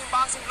 Boxing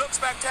looks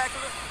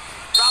spectacular.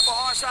 Drop a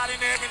hard shot in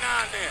there every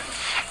now and then.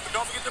 But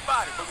don't forget the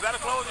body. But we gotta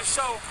close the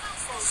show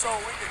so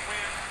we can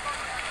win.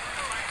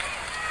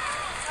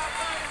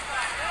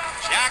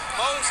 Jack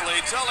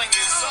Mosley telling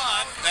his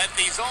son that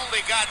he's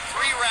only got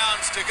 3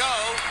 rounds to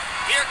go.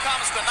 Here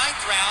comes the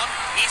 9th round.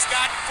 He's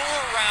got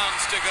 4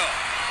 rounds to go.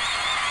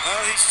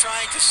 Well, he's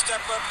trying to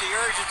step up the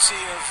urgency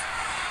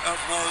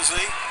of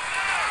Mosley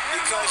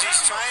because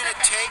he's trying to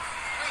take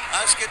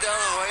Oscar De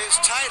La Hoya's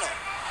title.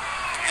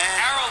 And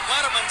Harold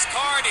Letterman's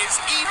card is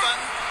even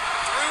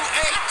through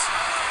 8.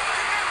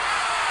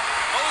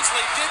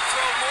 Mosley did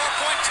throw more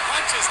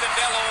punches than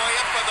De La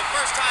Hoya for the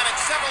first time in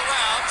several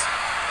rounds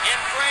in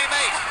frame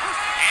 8,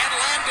 and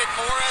landed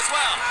more as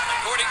well,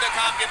 according to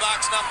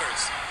CompuBox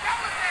numbers.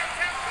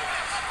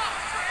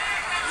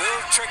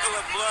 Little trickle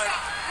of blood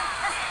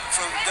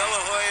from De La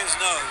Hoya's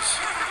nose.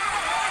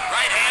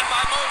 Right hand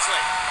by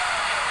Mosley.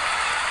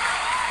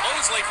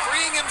 Mosley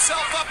freeing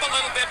himself up a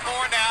little bit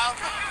more now,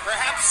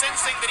 perhaps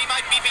sensing that he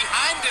might be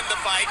behind in the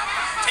fight,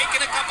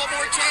 taking a couple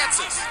more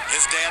chances.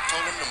 His dad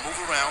told him to move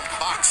around,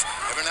 box.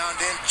 Every now and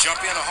then, jump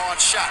in a hard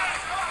shot.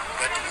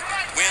 But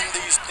win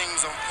these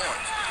things on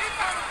point.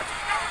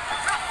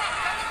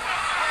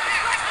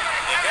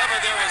 If ever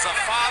there was a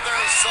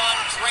father-son,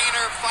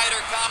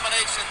 trainer-fighter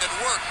combination that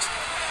worked,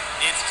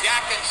 it's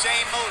Jack and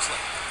Shane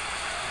Mosley.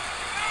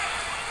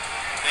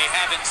 They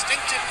have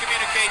instinctive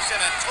communication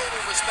and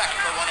total respect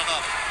for one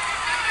another.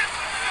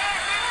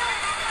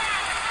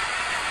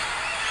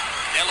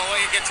 De La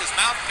Hoya gets his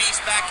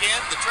mouthpiece back in.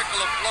 The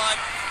trickle of blood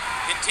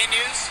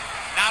continues.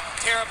 Not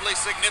terribly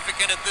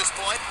significant at this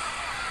point.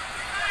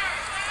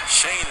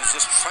 Shane is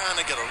just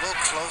trying to get a little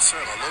closer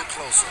and a little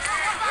closer.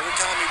 Every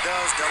time he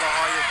does, De La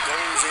Hoya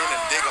goes in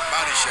and dig a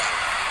body shot.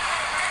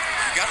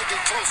 You got to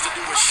get close to do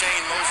what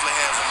Shane Mosley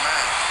has in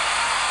mind.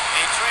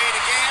 They trade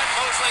again.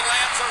 Mosley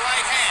lands a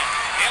right hand.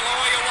 De La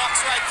Hoya walks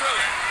right through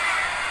it.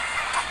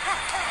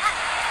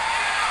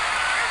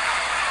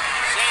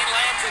 Shane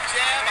lands a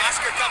jab.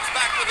 Oscar comes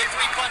back with a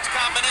three-punch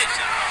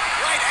combination.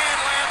 Right hand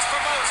lands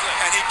for Mosley.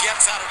 And he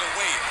gets out of the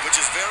way,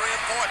 which is very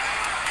important.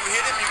 You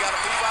hit him, you got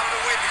to move out of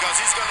the way because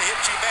he's going to hit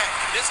you back.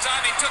 This time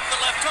he took the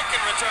left hook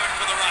in return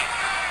for the right.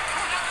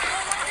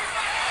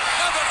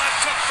 Another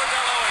left hook for De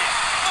La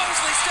Hoya.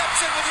 Mosley steps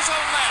in with his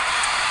own left.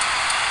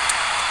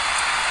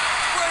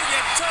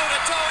 Brilliant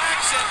toe-to-toe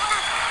action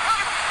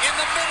in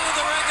the middle of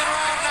the ring in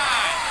round 9.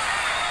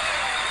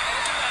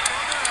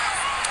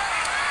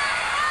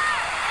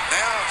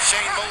 Now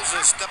Shane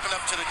Mosley is stepping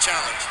up to the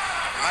challenge.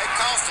 Might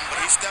cost him,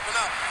 but he's stepping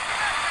up.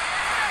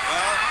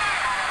 Well,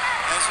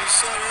 as we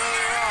said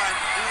earlier on,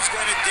 who's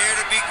going to dare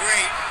to be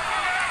great?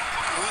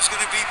 Who's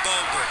going to be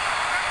bolder?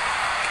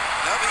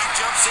 Whenever he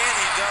jumps in,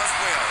 he does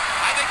well.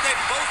 I think they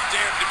both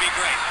dared to be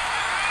great.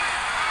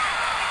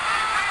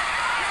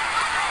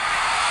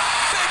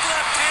 Big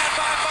left hand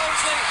by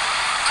Mosley.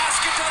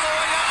 Oscar De La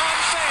Hoya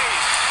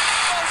unfazed.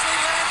 Mosley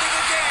landing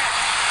again.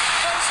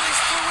 Mosley's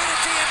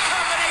fluidity and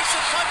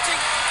combination punching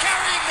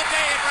carrying the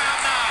day in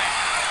round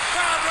 9.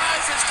 Crowd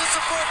rises to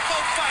support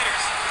both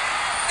fighters.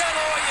 De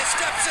La Hoya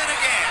steps in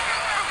again.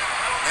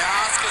 Now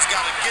Oscar's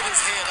got to get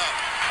his head up.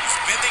 He's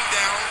bending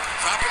down,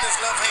 dropping his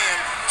left hand,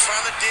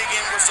 trying to dig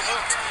in with some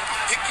hooks.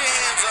 Pick your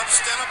hands up,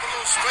 stand up a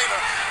little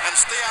straighter, and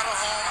stay out of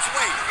harm's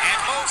way. And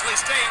Mosley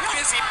staying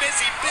busy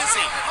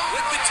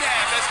with the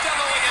jab as De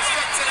La Hoya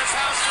steps in his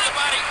house to the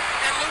body.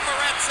 And Lou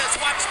Moret says,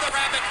 watch the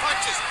rabbit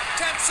punches.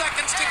 10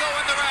 seconds to go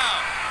in the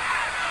round.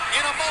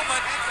 In a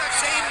moment,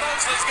 Shane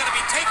Mosley's going to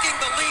be taking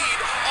the lead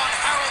on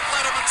Harold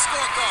Letterman's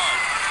scorecard.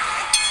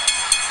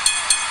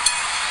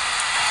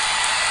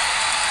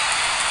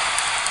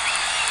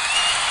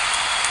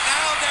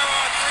 Now there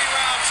are 3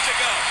 rounds to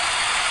go.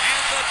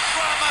 And the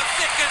drama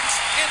thickens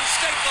in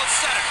Staples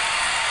Center.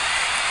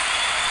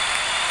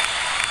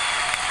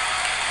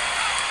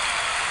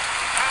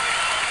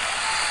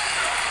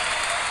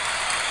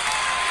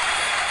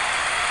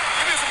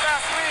 Give me some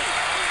Vaseline.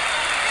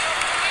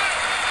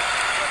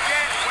 You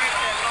can't wait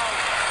that long.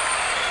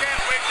 You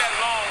can't wait that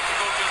long to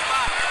go to the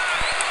bottom.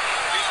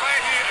 He's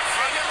right here in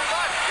front of you.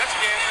 Yes,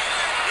 you can.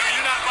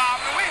 You're not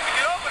bobbing the wing to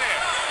get over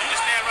there. You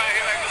just stand right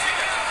here like this.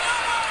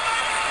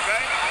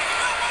 Okay?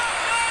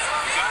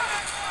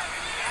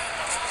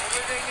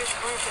 Everything is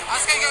perfect.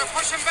 Oscar, you gotta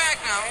push him back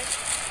now.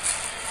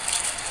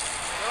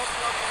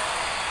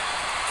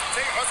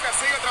 Oscar,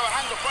 sigue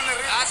trabajando. Ponle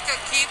ritmo. Oscar,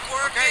 keep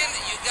working.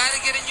 You gotta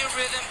get in your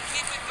rhythm.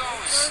 Keep it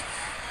going.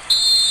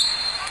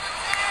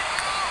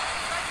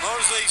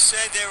 Mosley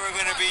said they were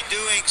going to be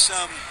doing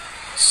some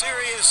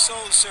serious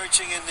soul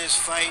searching in this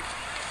fight,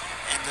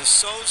 and the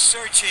soul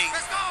searching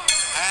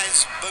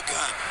has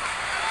begun.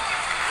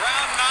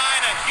 Round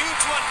 9, a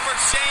huge one for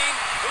Shane,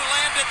 who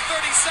landed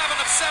 37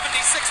 of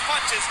 76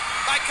 punches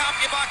by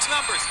CompuBox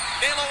numbers.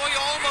 De La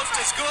Hoya almost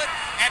as good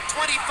at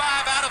 25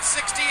 out of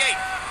 68.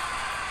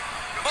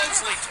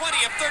 Mosley,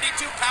 20 of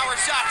 32 power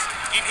shots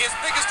in his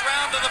biggest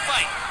round of the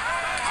fight.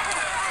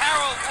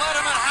 Harold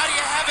Letterman, how do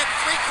you have it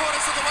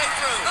 3/4 of the way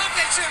through? Look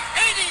at Jim,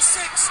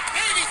 86,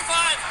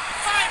 85,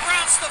 5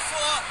 rounds to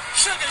 4.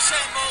 Sugar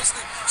Shane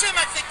Mosley. Jim,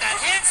 I think that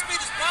hand speed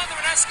is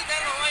bothering Oscar De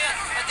La Hoya.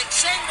 I think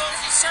Shane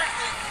Mosley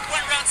certainly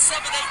went round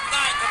 7, 8,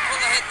 9 to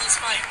pull ahead in this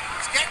fight.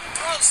 It's getting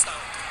close,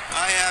 though.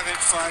 I have it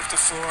 5-4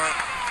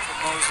 for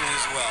Mosley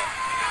as well.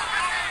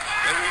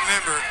 But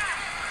remember,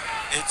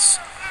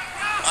 it's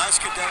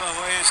Oscar De La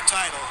Hoya's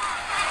title,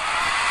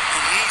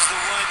 and he's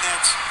the one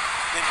that's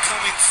been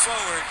coming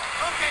forward,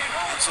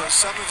 and so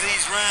some of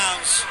these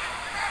rounds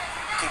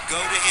could go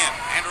to him.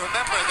 And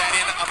remember that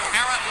in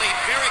apparently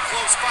very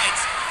close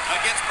fights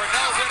against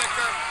Bernal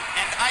Whitaker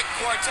and Ike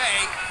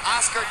Quartey,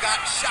 Oscar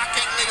got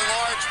shockingly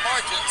large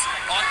margins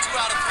on 2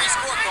 out of 3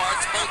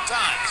 scorecards both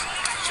times.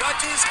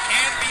 Judges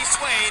can be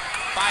swayed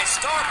by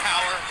star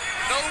power.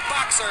 No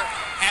boxer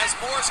has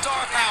more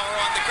star power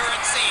on the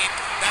current scene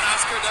than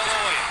Oscar De La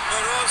Hoya.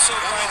 But also,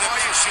 De La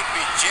Hoya should be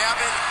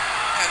jabbing,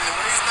 and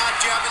when he's not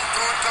jabbing,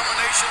 throwing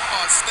combination,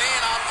 or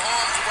staying out of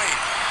harm's way.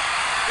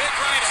 Big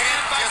right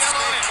hand by Just De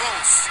La stay Hoya.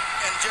 close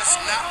and just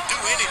not do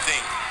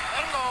anything.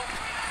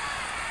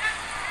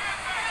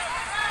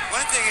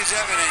 One thing is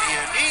evident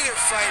here. Neither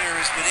fighter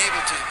has been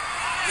able to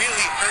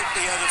really hurt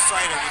the other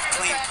fighter with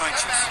clean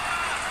punches.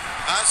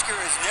 Oscar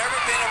has never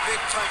been a big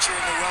puncher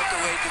in the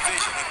welterweight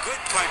division. A good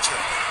puncher.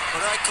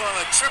 What I call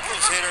a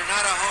triples hitter,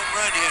 not a home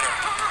run hitter.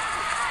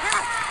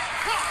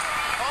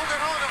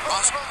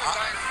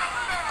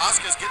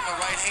 Oscar's getting the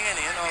right hand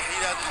in, or he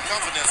has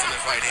confidence in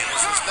his right hand.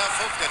 It's his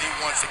left hook that he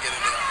wants to get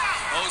in there.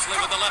 Mosley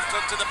with the left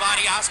hook to the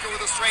body. Oscar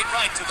with a straight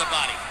right to the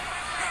body.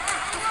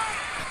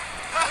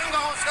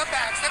 Step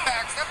back, step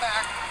back, step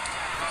back.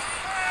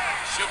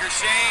 Sugar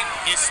Shane,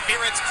 his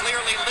spirits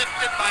clearly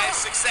lifted by his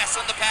success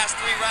in the past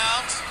 3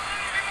 rounds.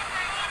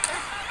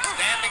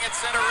 Standing at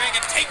center ring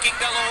and taking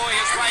De La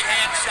Hoya's right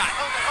hand shot.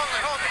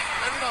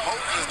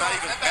 Mosley is not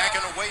even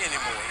backing away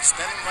anymore. He's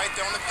standing right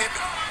there on the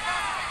pivot.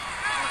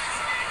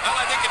 Well,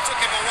 I think it took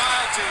him a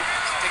while to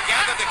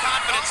gather the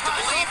confidence to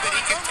believe that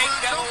he could take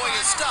De La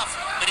Hoya's stuff,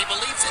 but he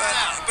believes it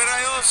now. But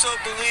I also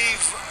believe,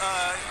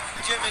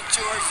 Jim and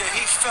George, that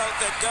he felt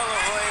that De La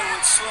Hoya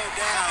would slow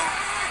down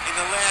in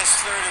the last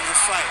third of the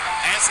fight.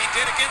 As he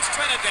did against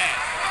Trinidad.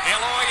 De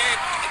La Hoya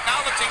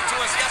acknowledging to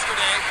us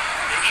yesterday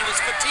that he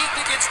was fatigued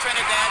against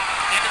Trinidad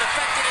and it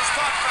affected his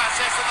thought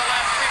process in the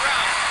last 3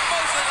 rounds.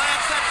 Mosley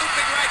lands that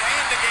looping right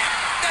hand again.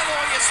 De La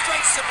Hoya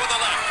strikes him with a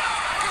left.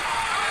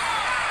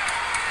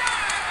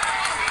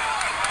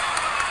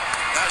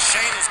 Now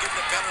Shane is getting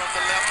the better of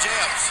the left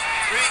jabs.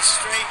 3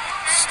 straight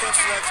stiff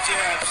left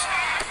jabs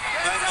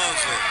by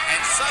Mosley.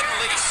 And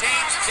suddenly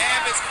Shane's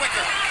jab is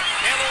quicker.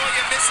 De La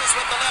Hoya misses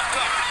with the left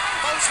hook.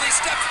 Mosley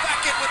steps back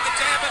in with the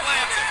jab and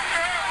lands it.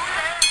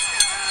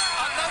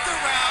 Another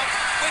round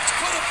which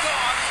could have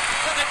gone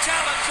for the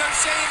challenger,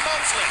 Shane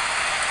Mosley.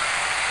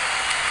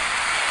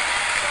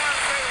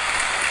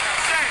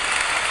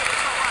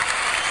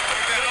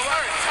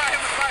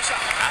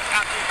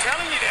 I'm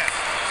telling you that.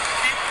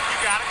 You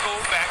got to go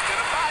back to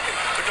the body.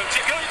 Because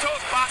get on your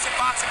toes, boxing.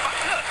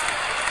 Look.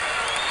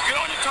 Get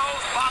on your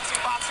toes, boxing.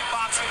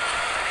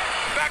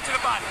 Back to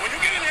the body. When you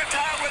get in there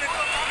tired with it,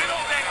 you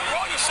don't think,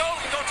 roll your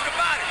shoulders and go to the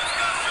body.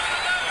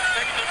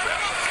 Take a deep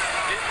breath.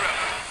 Deep breath.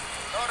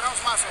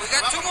 We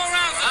got 2 more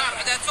rounds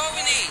left. That's all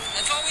we need.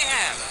 That's all we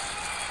have.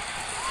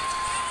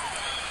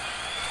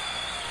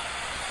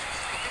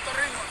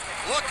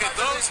 Look at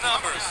those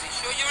numbers. Be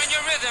sure you're in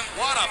your rhythm.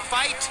 What a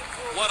fight.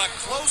 What a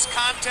close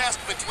contest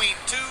between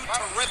 2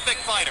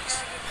 terrific fighters.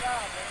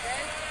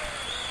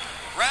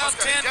 Round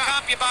 10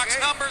 CompuBox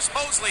numbers.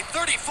 Mosley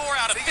 34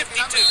 out of 52,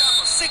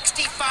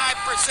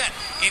 65%,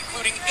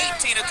 including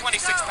 18 of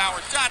 26 power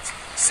shots,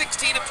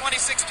 16 of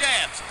 26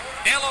 jabs.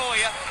 De La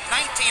Hoya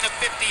 19 of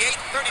 58,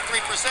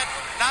 33%.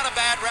 Not a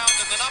bad round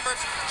in the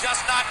numbers,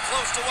 just not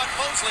close to what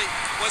Mosley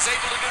was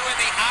able to do in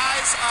the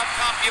eyes of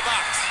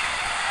CompuBox.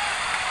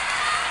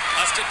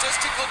 A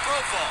statistical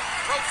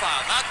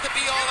profile, not the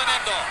be-all and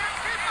end-all.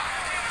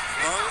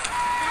 Well,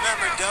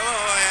 remember, De La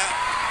Hoya,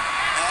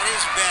 at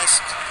his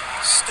best,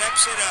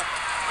 steps it up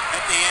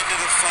at the end of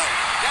the fight.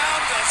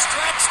 Down the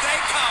stretch they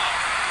come.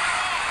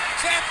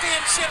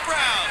 Championship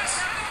rounds.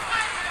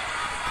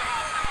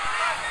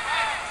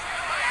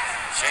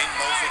 Shane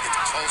Mosley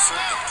gets closer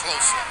and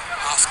closer.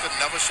 Oscar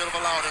never should have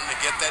allowed him to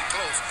get that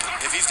close.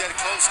 If he's that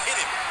close, hit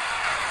him.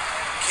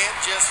 Can't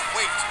just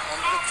wait on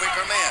the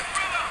quicker man.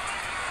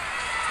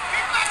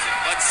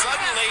 But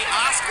suddenly,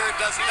 Oscar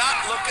does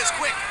not look as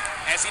quick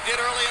as he did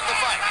early in the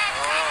fight.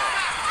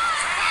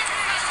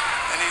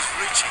 And he's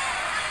reaching.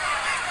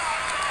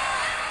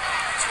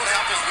 That's what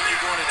happens when you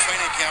go into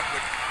training camp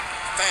with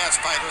fast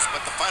fighters,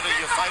 but the fighter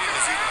you're fighting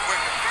is even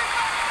quicker.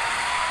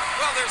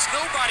 Well, there's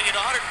nobody at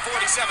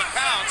 147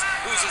 pounds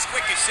who's as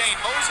quick as Shane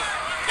Mosley.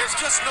 There's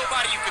just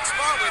nobody you could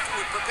spar with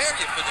who would prepare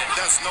you for this.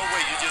 There's no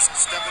way. You're just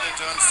stepping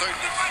into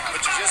uncertainty.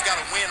 But you just got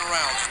to win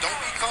rounds. Don't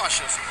be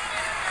cautious.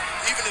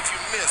 Even if you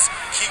miss,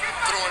 keep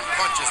throwing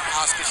punches.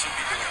 Oscar should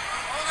be doing.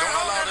 Don't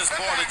allow this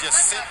ball to just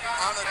sit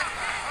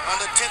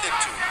unattended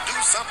to. Do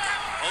something.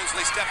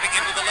 Mosley stepping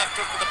into the left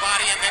hook with the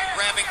body and then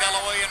grabbing De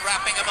La Hoya and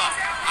wrapping him up.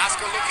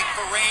 Oscar looking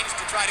for range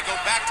to try to go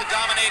back to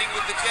dominating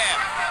with the jab.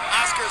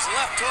 Oscar's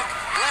left hook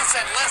less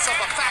and less of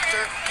a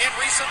factor in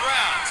recent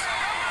rounds.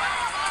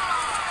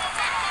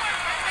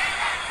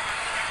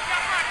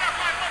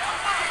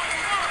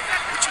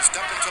 Would you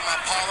step into my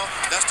parlor?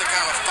 That's the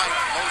kind of fight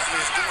Mosley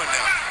is doing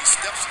now. He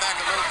steps back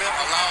a little bit,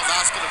 allows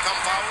Oscar to come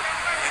forward,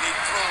 and he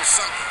throws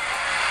something.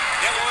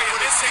 De La Hoya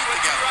missing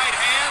with 2 right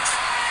hands.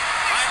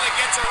 Finally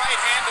gets a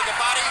right hand to the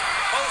body.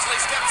 Mosley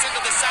steps into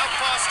the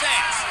southpaw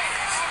stance.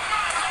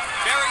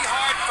 Very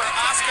hard for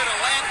Oscar to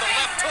land the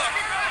left hook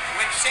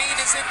when Shane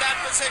is in that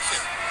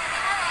position.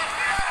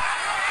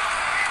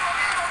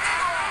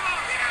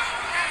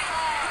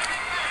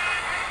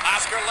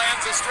 Oscar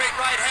lands a straight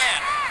right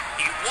hand.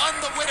 He won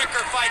the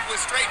Whitaker fight with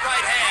straight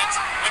right hands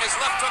when his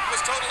left hook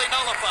was totally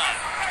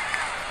nullified.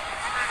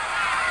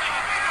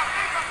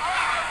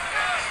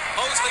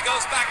 Mosley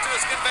goes back to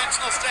his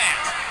conventional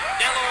stance.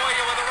 De La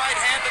Hoya with a right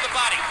hand to the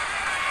body.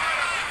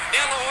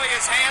 De La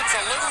Hoya's hands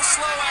a little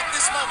slow at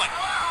this moment.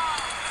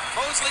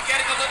 Mosley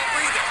getting a little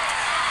breather.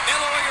 De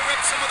La Hoya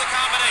rips him with a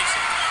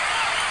combination.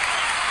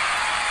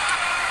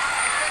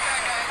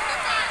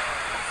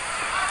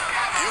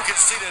 You can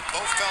see that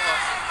both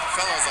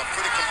fellas are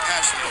pretty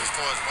compassionate as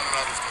far as one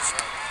another's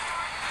concerned.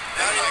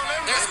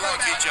 They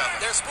like each other.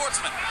 They're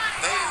sportsmen.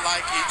 They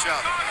like each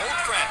other. Old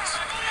friends.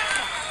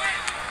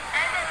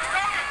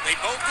 They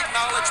both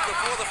acknowledged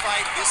before the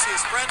fight this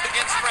is friend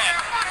against friend.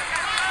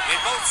 They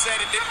both said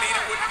it didn't mean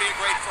it wouldn't be a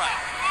great fight.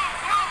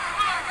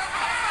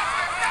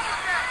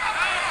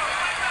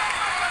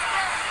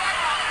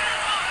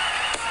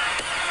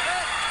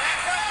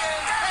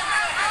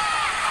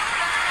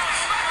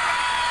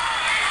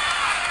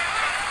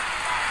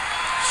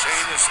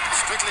 Shane is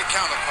strictly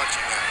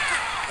counterpunching now,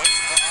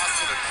 waiting for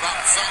Oscar to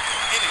drop something,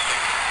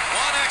 anything.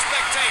 One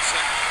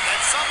expectation that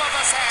some of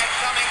us had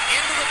coming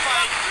into the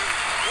fight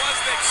was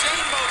that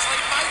Shane Mosley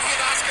might hit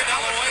Oscar De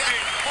La Hoya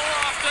more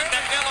often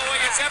than De La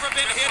Hoya's ever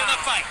been hit in a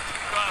fight.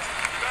 Because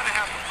you're going to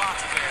have to box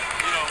there,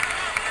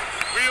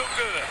 real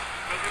good.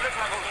 Because it looks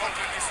like it's going to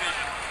be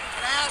decision.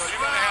 So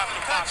you're going to have to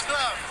box. You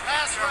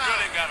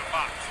really got to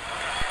box.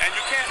 And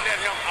you can't let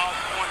him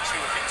out-point you.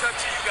 If he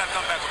touches you, you got to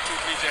come back with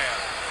 2-3 jabs.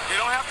 They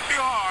don't have to be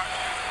hard,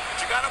 but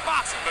you got to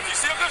box him. But if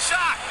you see a good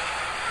shot,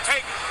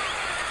 take it.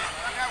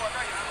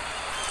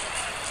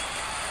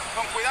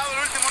 Con cuidado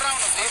el último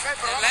round.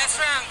 The last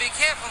round, be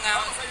careful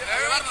now.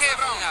 Very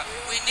careful now.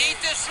 We need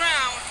this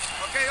round.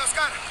 Okay,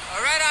 Oscar.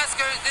 All right,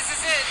 Oscar, this is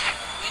it.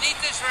 We need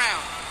this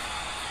round.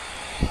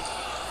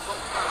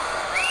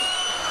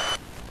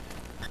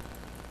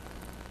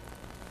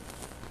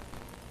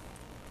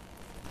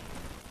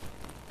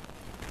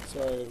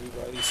 Sorry,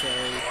 everybody.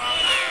 Sorry.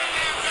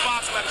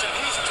 Box like that.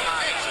 He's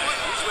tired.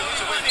 He's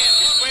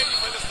waiting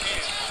for this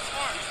hand.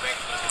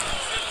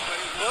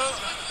 Well,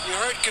 you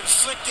heard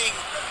conflicting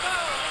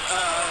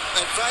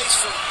advice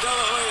from De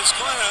La Hoya's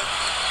corner.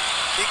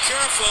 Be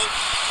careful,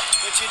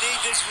 but you need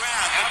this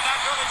round. I'm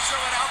not really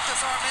sure what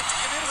Alcazar meant to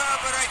commit. Well,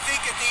 but I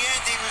think at the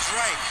end he was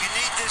right. You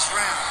need this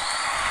round.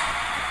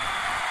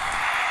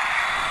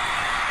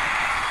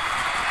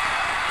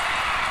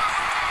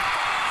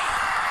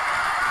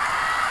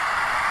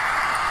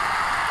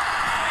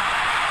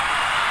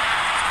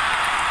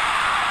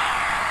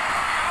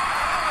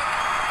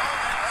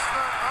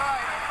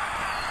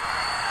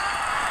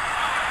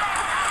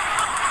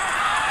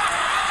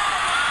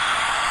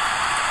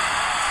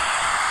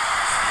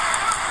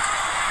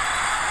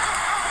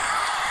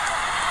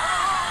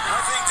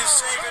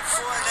 Save it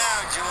for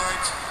now,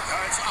 George.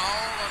 It's all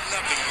or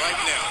nothing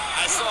right now.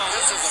 I saw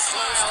This is a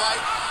close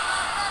fight.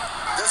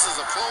 This is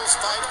a close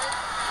fight.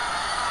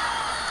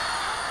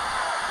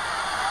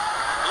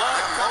 blood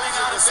coming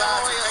out of De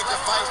La Hoya's take the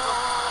left fight. nostril.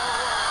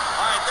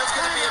 All right, there's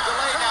going to be a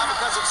delay now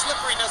because of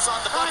slipperiness on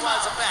the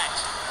Budweiser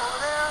patch.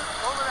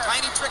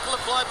 Tiny trickle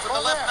of blood from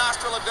the left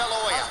nostril of De La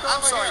Hoya.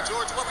 I'm sorry,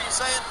 George, what were you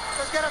saying?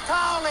 Let's get a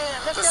towel in.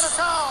 Let's get a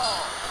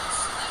towel.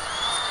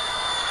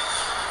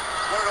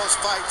 One of those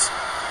fights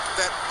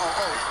that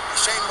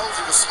Shane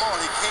Mosley was smart.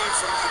 He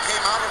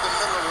came out of the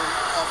middle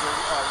of the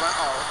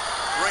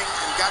ring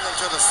and got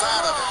into the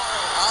side of it.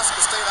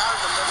 Oscar stayed out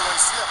in the middle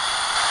and slipped.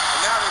 And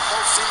now they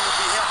both seem to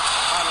be helped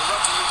by the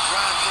referee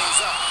grind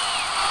things up.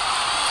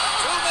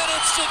 2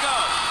 minutes to go.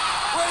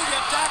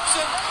 Brilliant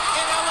action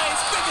in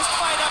L.A.'s biggest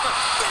fight ever.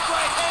 Big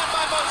right hand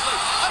by Mosley.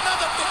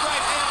 Another big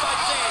right hand by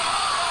Shane.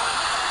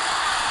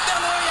 De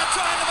La Hoya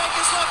trying to make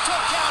his left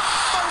hook count.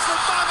 Mosley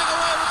bombing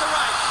away with the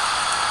right.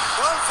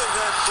 Both of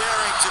them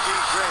daring to be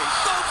great.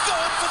 Both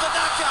going for the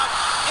knockout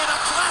in a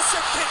classic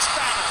pitch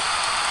battle.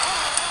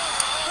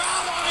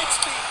 Crowd on its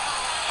feet.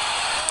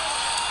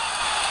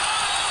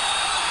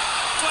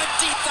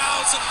 20,000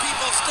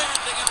 people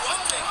standing and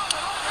watching.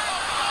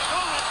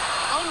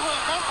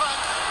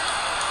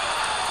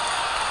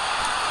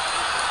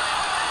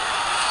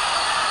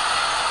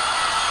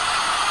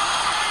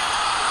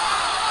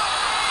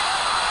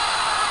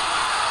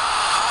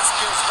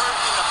 Oscar's hurt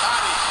in the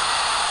body.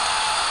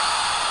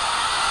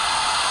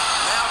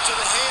 Now to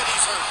the head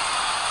he's hurt.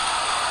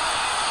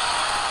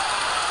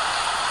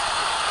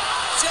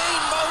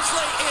 Shane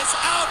Mosley is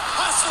out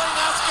hustling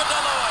Oscar De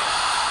La Hoya.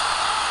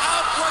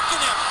 Outworking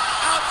him.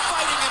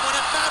 Outfighting him when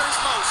it matters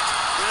most.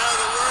 You know,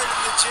 the word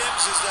in the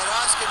gyms is that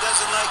Oscar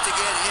doesn't like to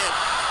get hit.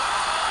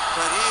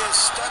 But he has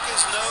stuck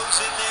his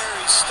nose in there,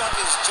 he's stuck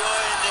his jaw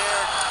in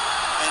there,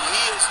 and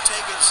he has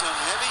taken some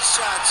heavy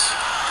shots.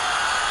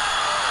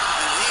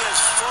 And he has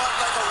fought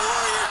like a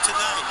warrior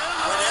tonight,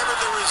 whatever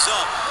the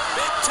result.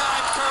 Big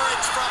time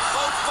courage from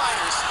both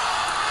fighters.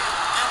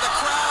 And the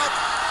crowd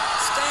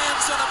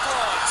stands and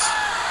applauds.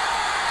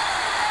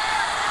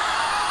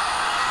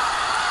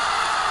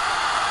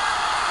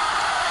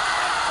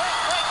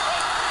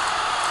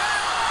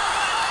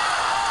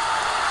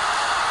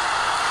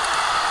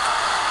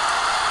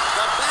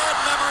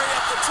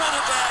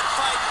 Trinidad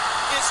fight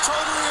is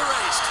totally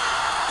erased.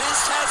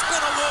 This has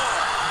been a war.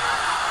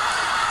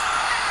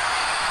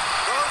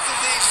 Both of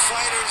these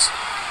fighters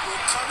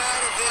will come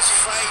out of this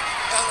fight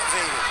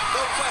elevated.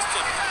 No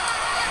question.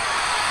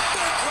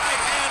 Big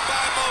right hand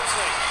by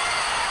Mosley.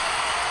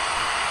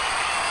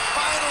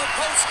 Final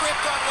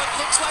postscript on what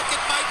looks like it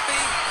might be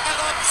an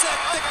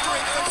upset victory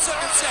for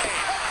Sugar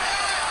Shane.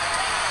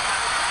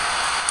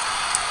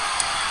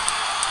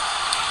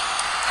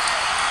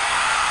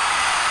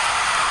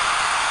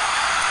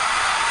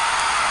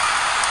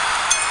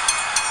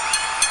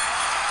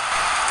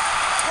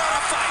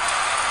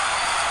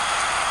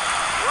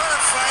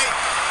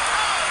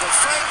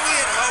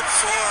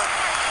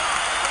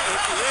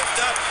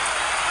 Lived up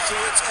to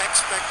its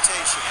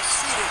expectations.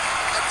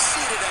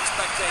 Exceeded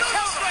expectations.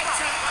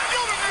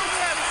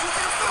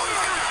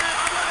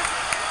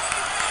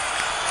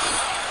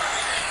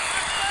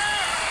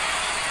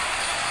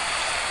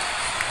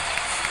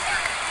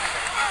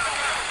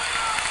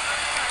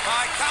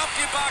 By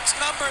CompuBox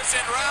numbers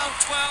in round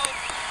 12,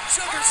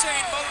 Sugar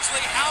Shane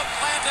Mosley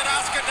outlanded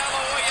Oscar De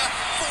La Hoya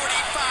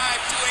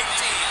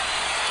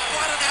 45-18.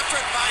 What an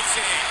effort by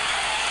Shane.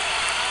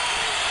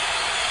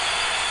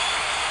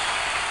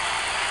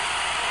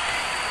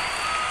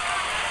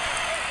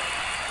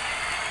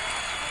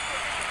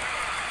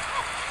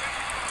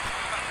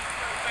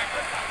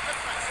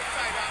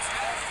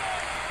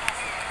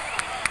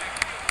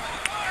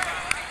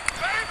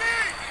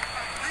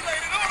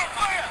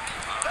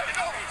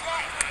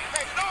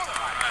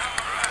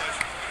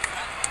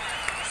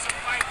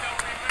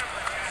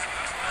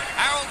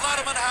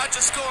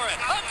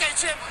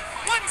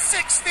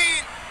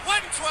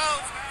 112,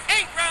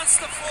 8 rounds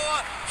to 4.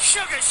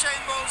 Sugar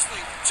Shane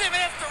Mosley. Jim,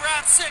 after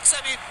round 6,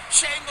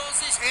 Shane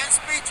Mosley's hand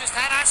speed just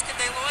had Oscar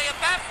De La Hoya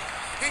baffled.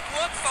 He'd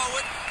walk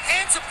forward,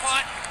 hands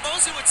apart.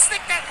 Mosley would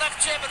stick that left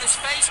jab in his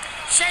face.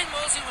 Shane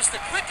Mosley was the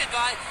quicker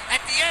guy.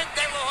 At the end,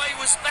 De La Hoya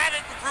was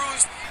battered and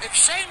bruised. If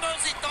Shane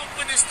Mosley don't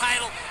win his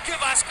title,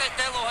 give Oscar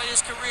De La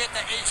Hoya's career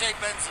to A.J.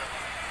 Benson.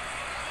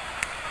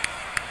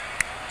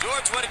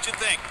 George, what did you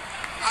think?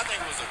 I think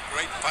it was a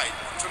great fight.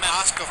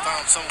 Oscar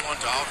found someone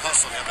to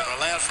out-hustle him in the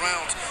last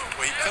rounds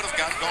where he could have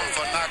gotten going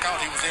for a knockout.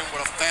 He was in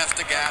with a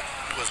faster guy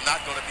who was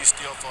not going to be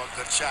still for a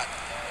good shot.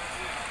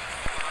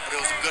 But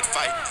it was a good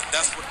fight.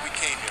 That's what we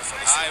came here for.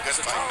 It was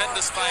a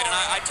tremendous fight, and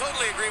I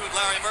totally agree with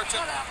Larry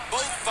Merchant.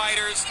 Both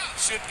fighters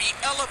should be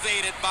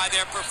elevated by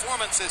their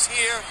performances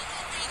here.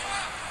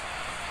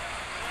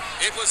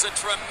 It was a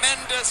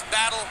tremendous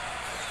battle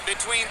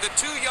between the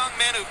two young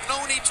men who've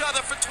known each other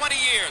for 20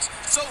 years.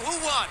 So who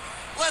won?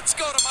 Let's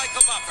go to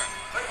Michael Buffer.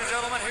 Ladies and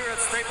gentlemen, here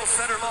at Staples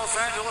Center, Los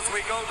Angeles,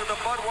 we go to the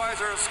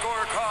Budweiser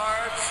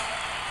scorecards.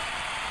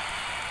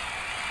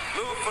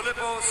 Lou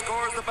Filippo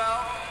scores the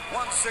bout,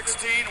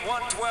 116-112.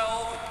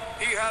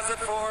 He has it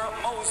for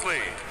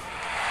Mosley.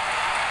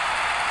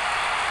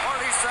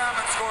 Marty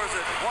Salmon scores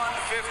it,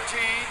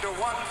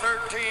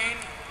 115-113.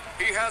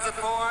 He has it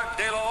for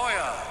De La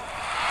Hoya.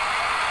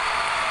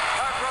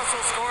 Pat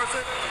Russell scores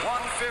it,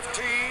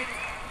 115-113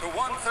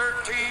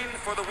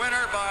 for the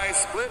winner by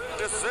split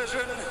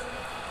decision.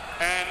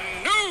 And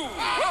new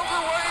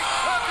welterweight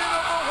champion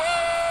of the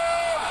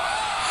world,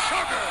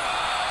 Sugar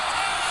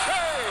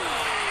Shane.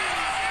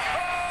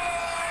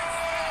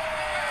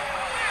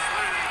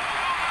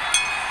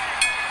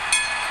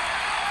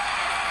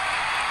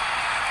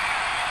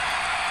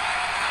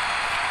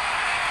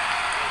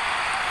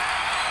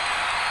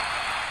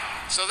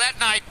 So that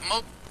night,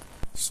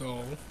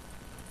 So,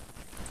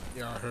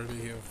 y'all heard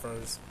it here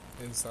first.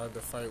 Inside the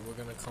fight, we're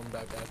gonna come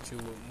back at you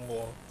with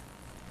more.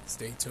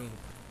 Stay tuned.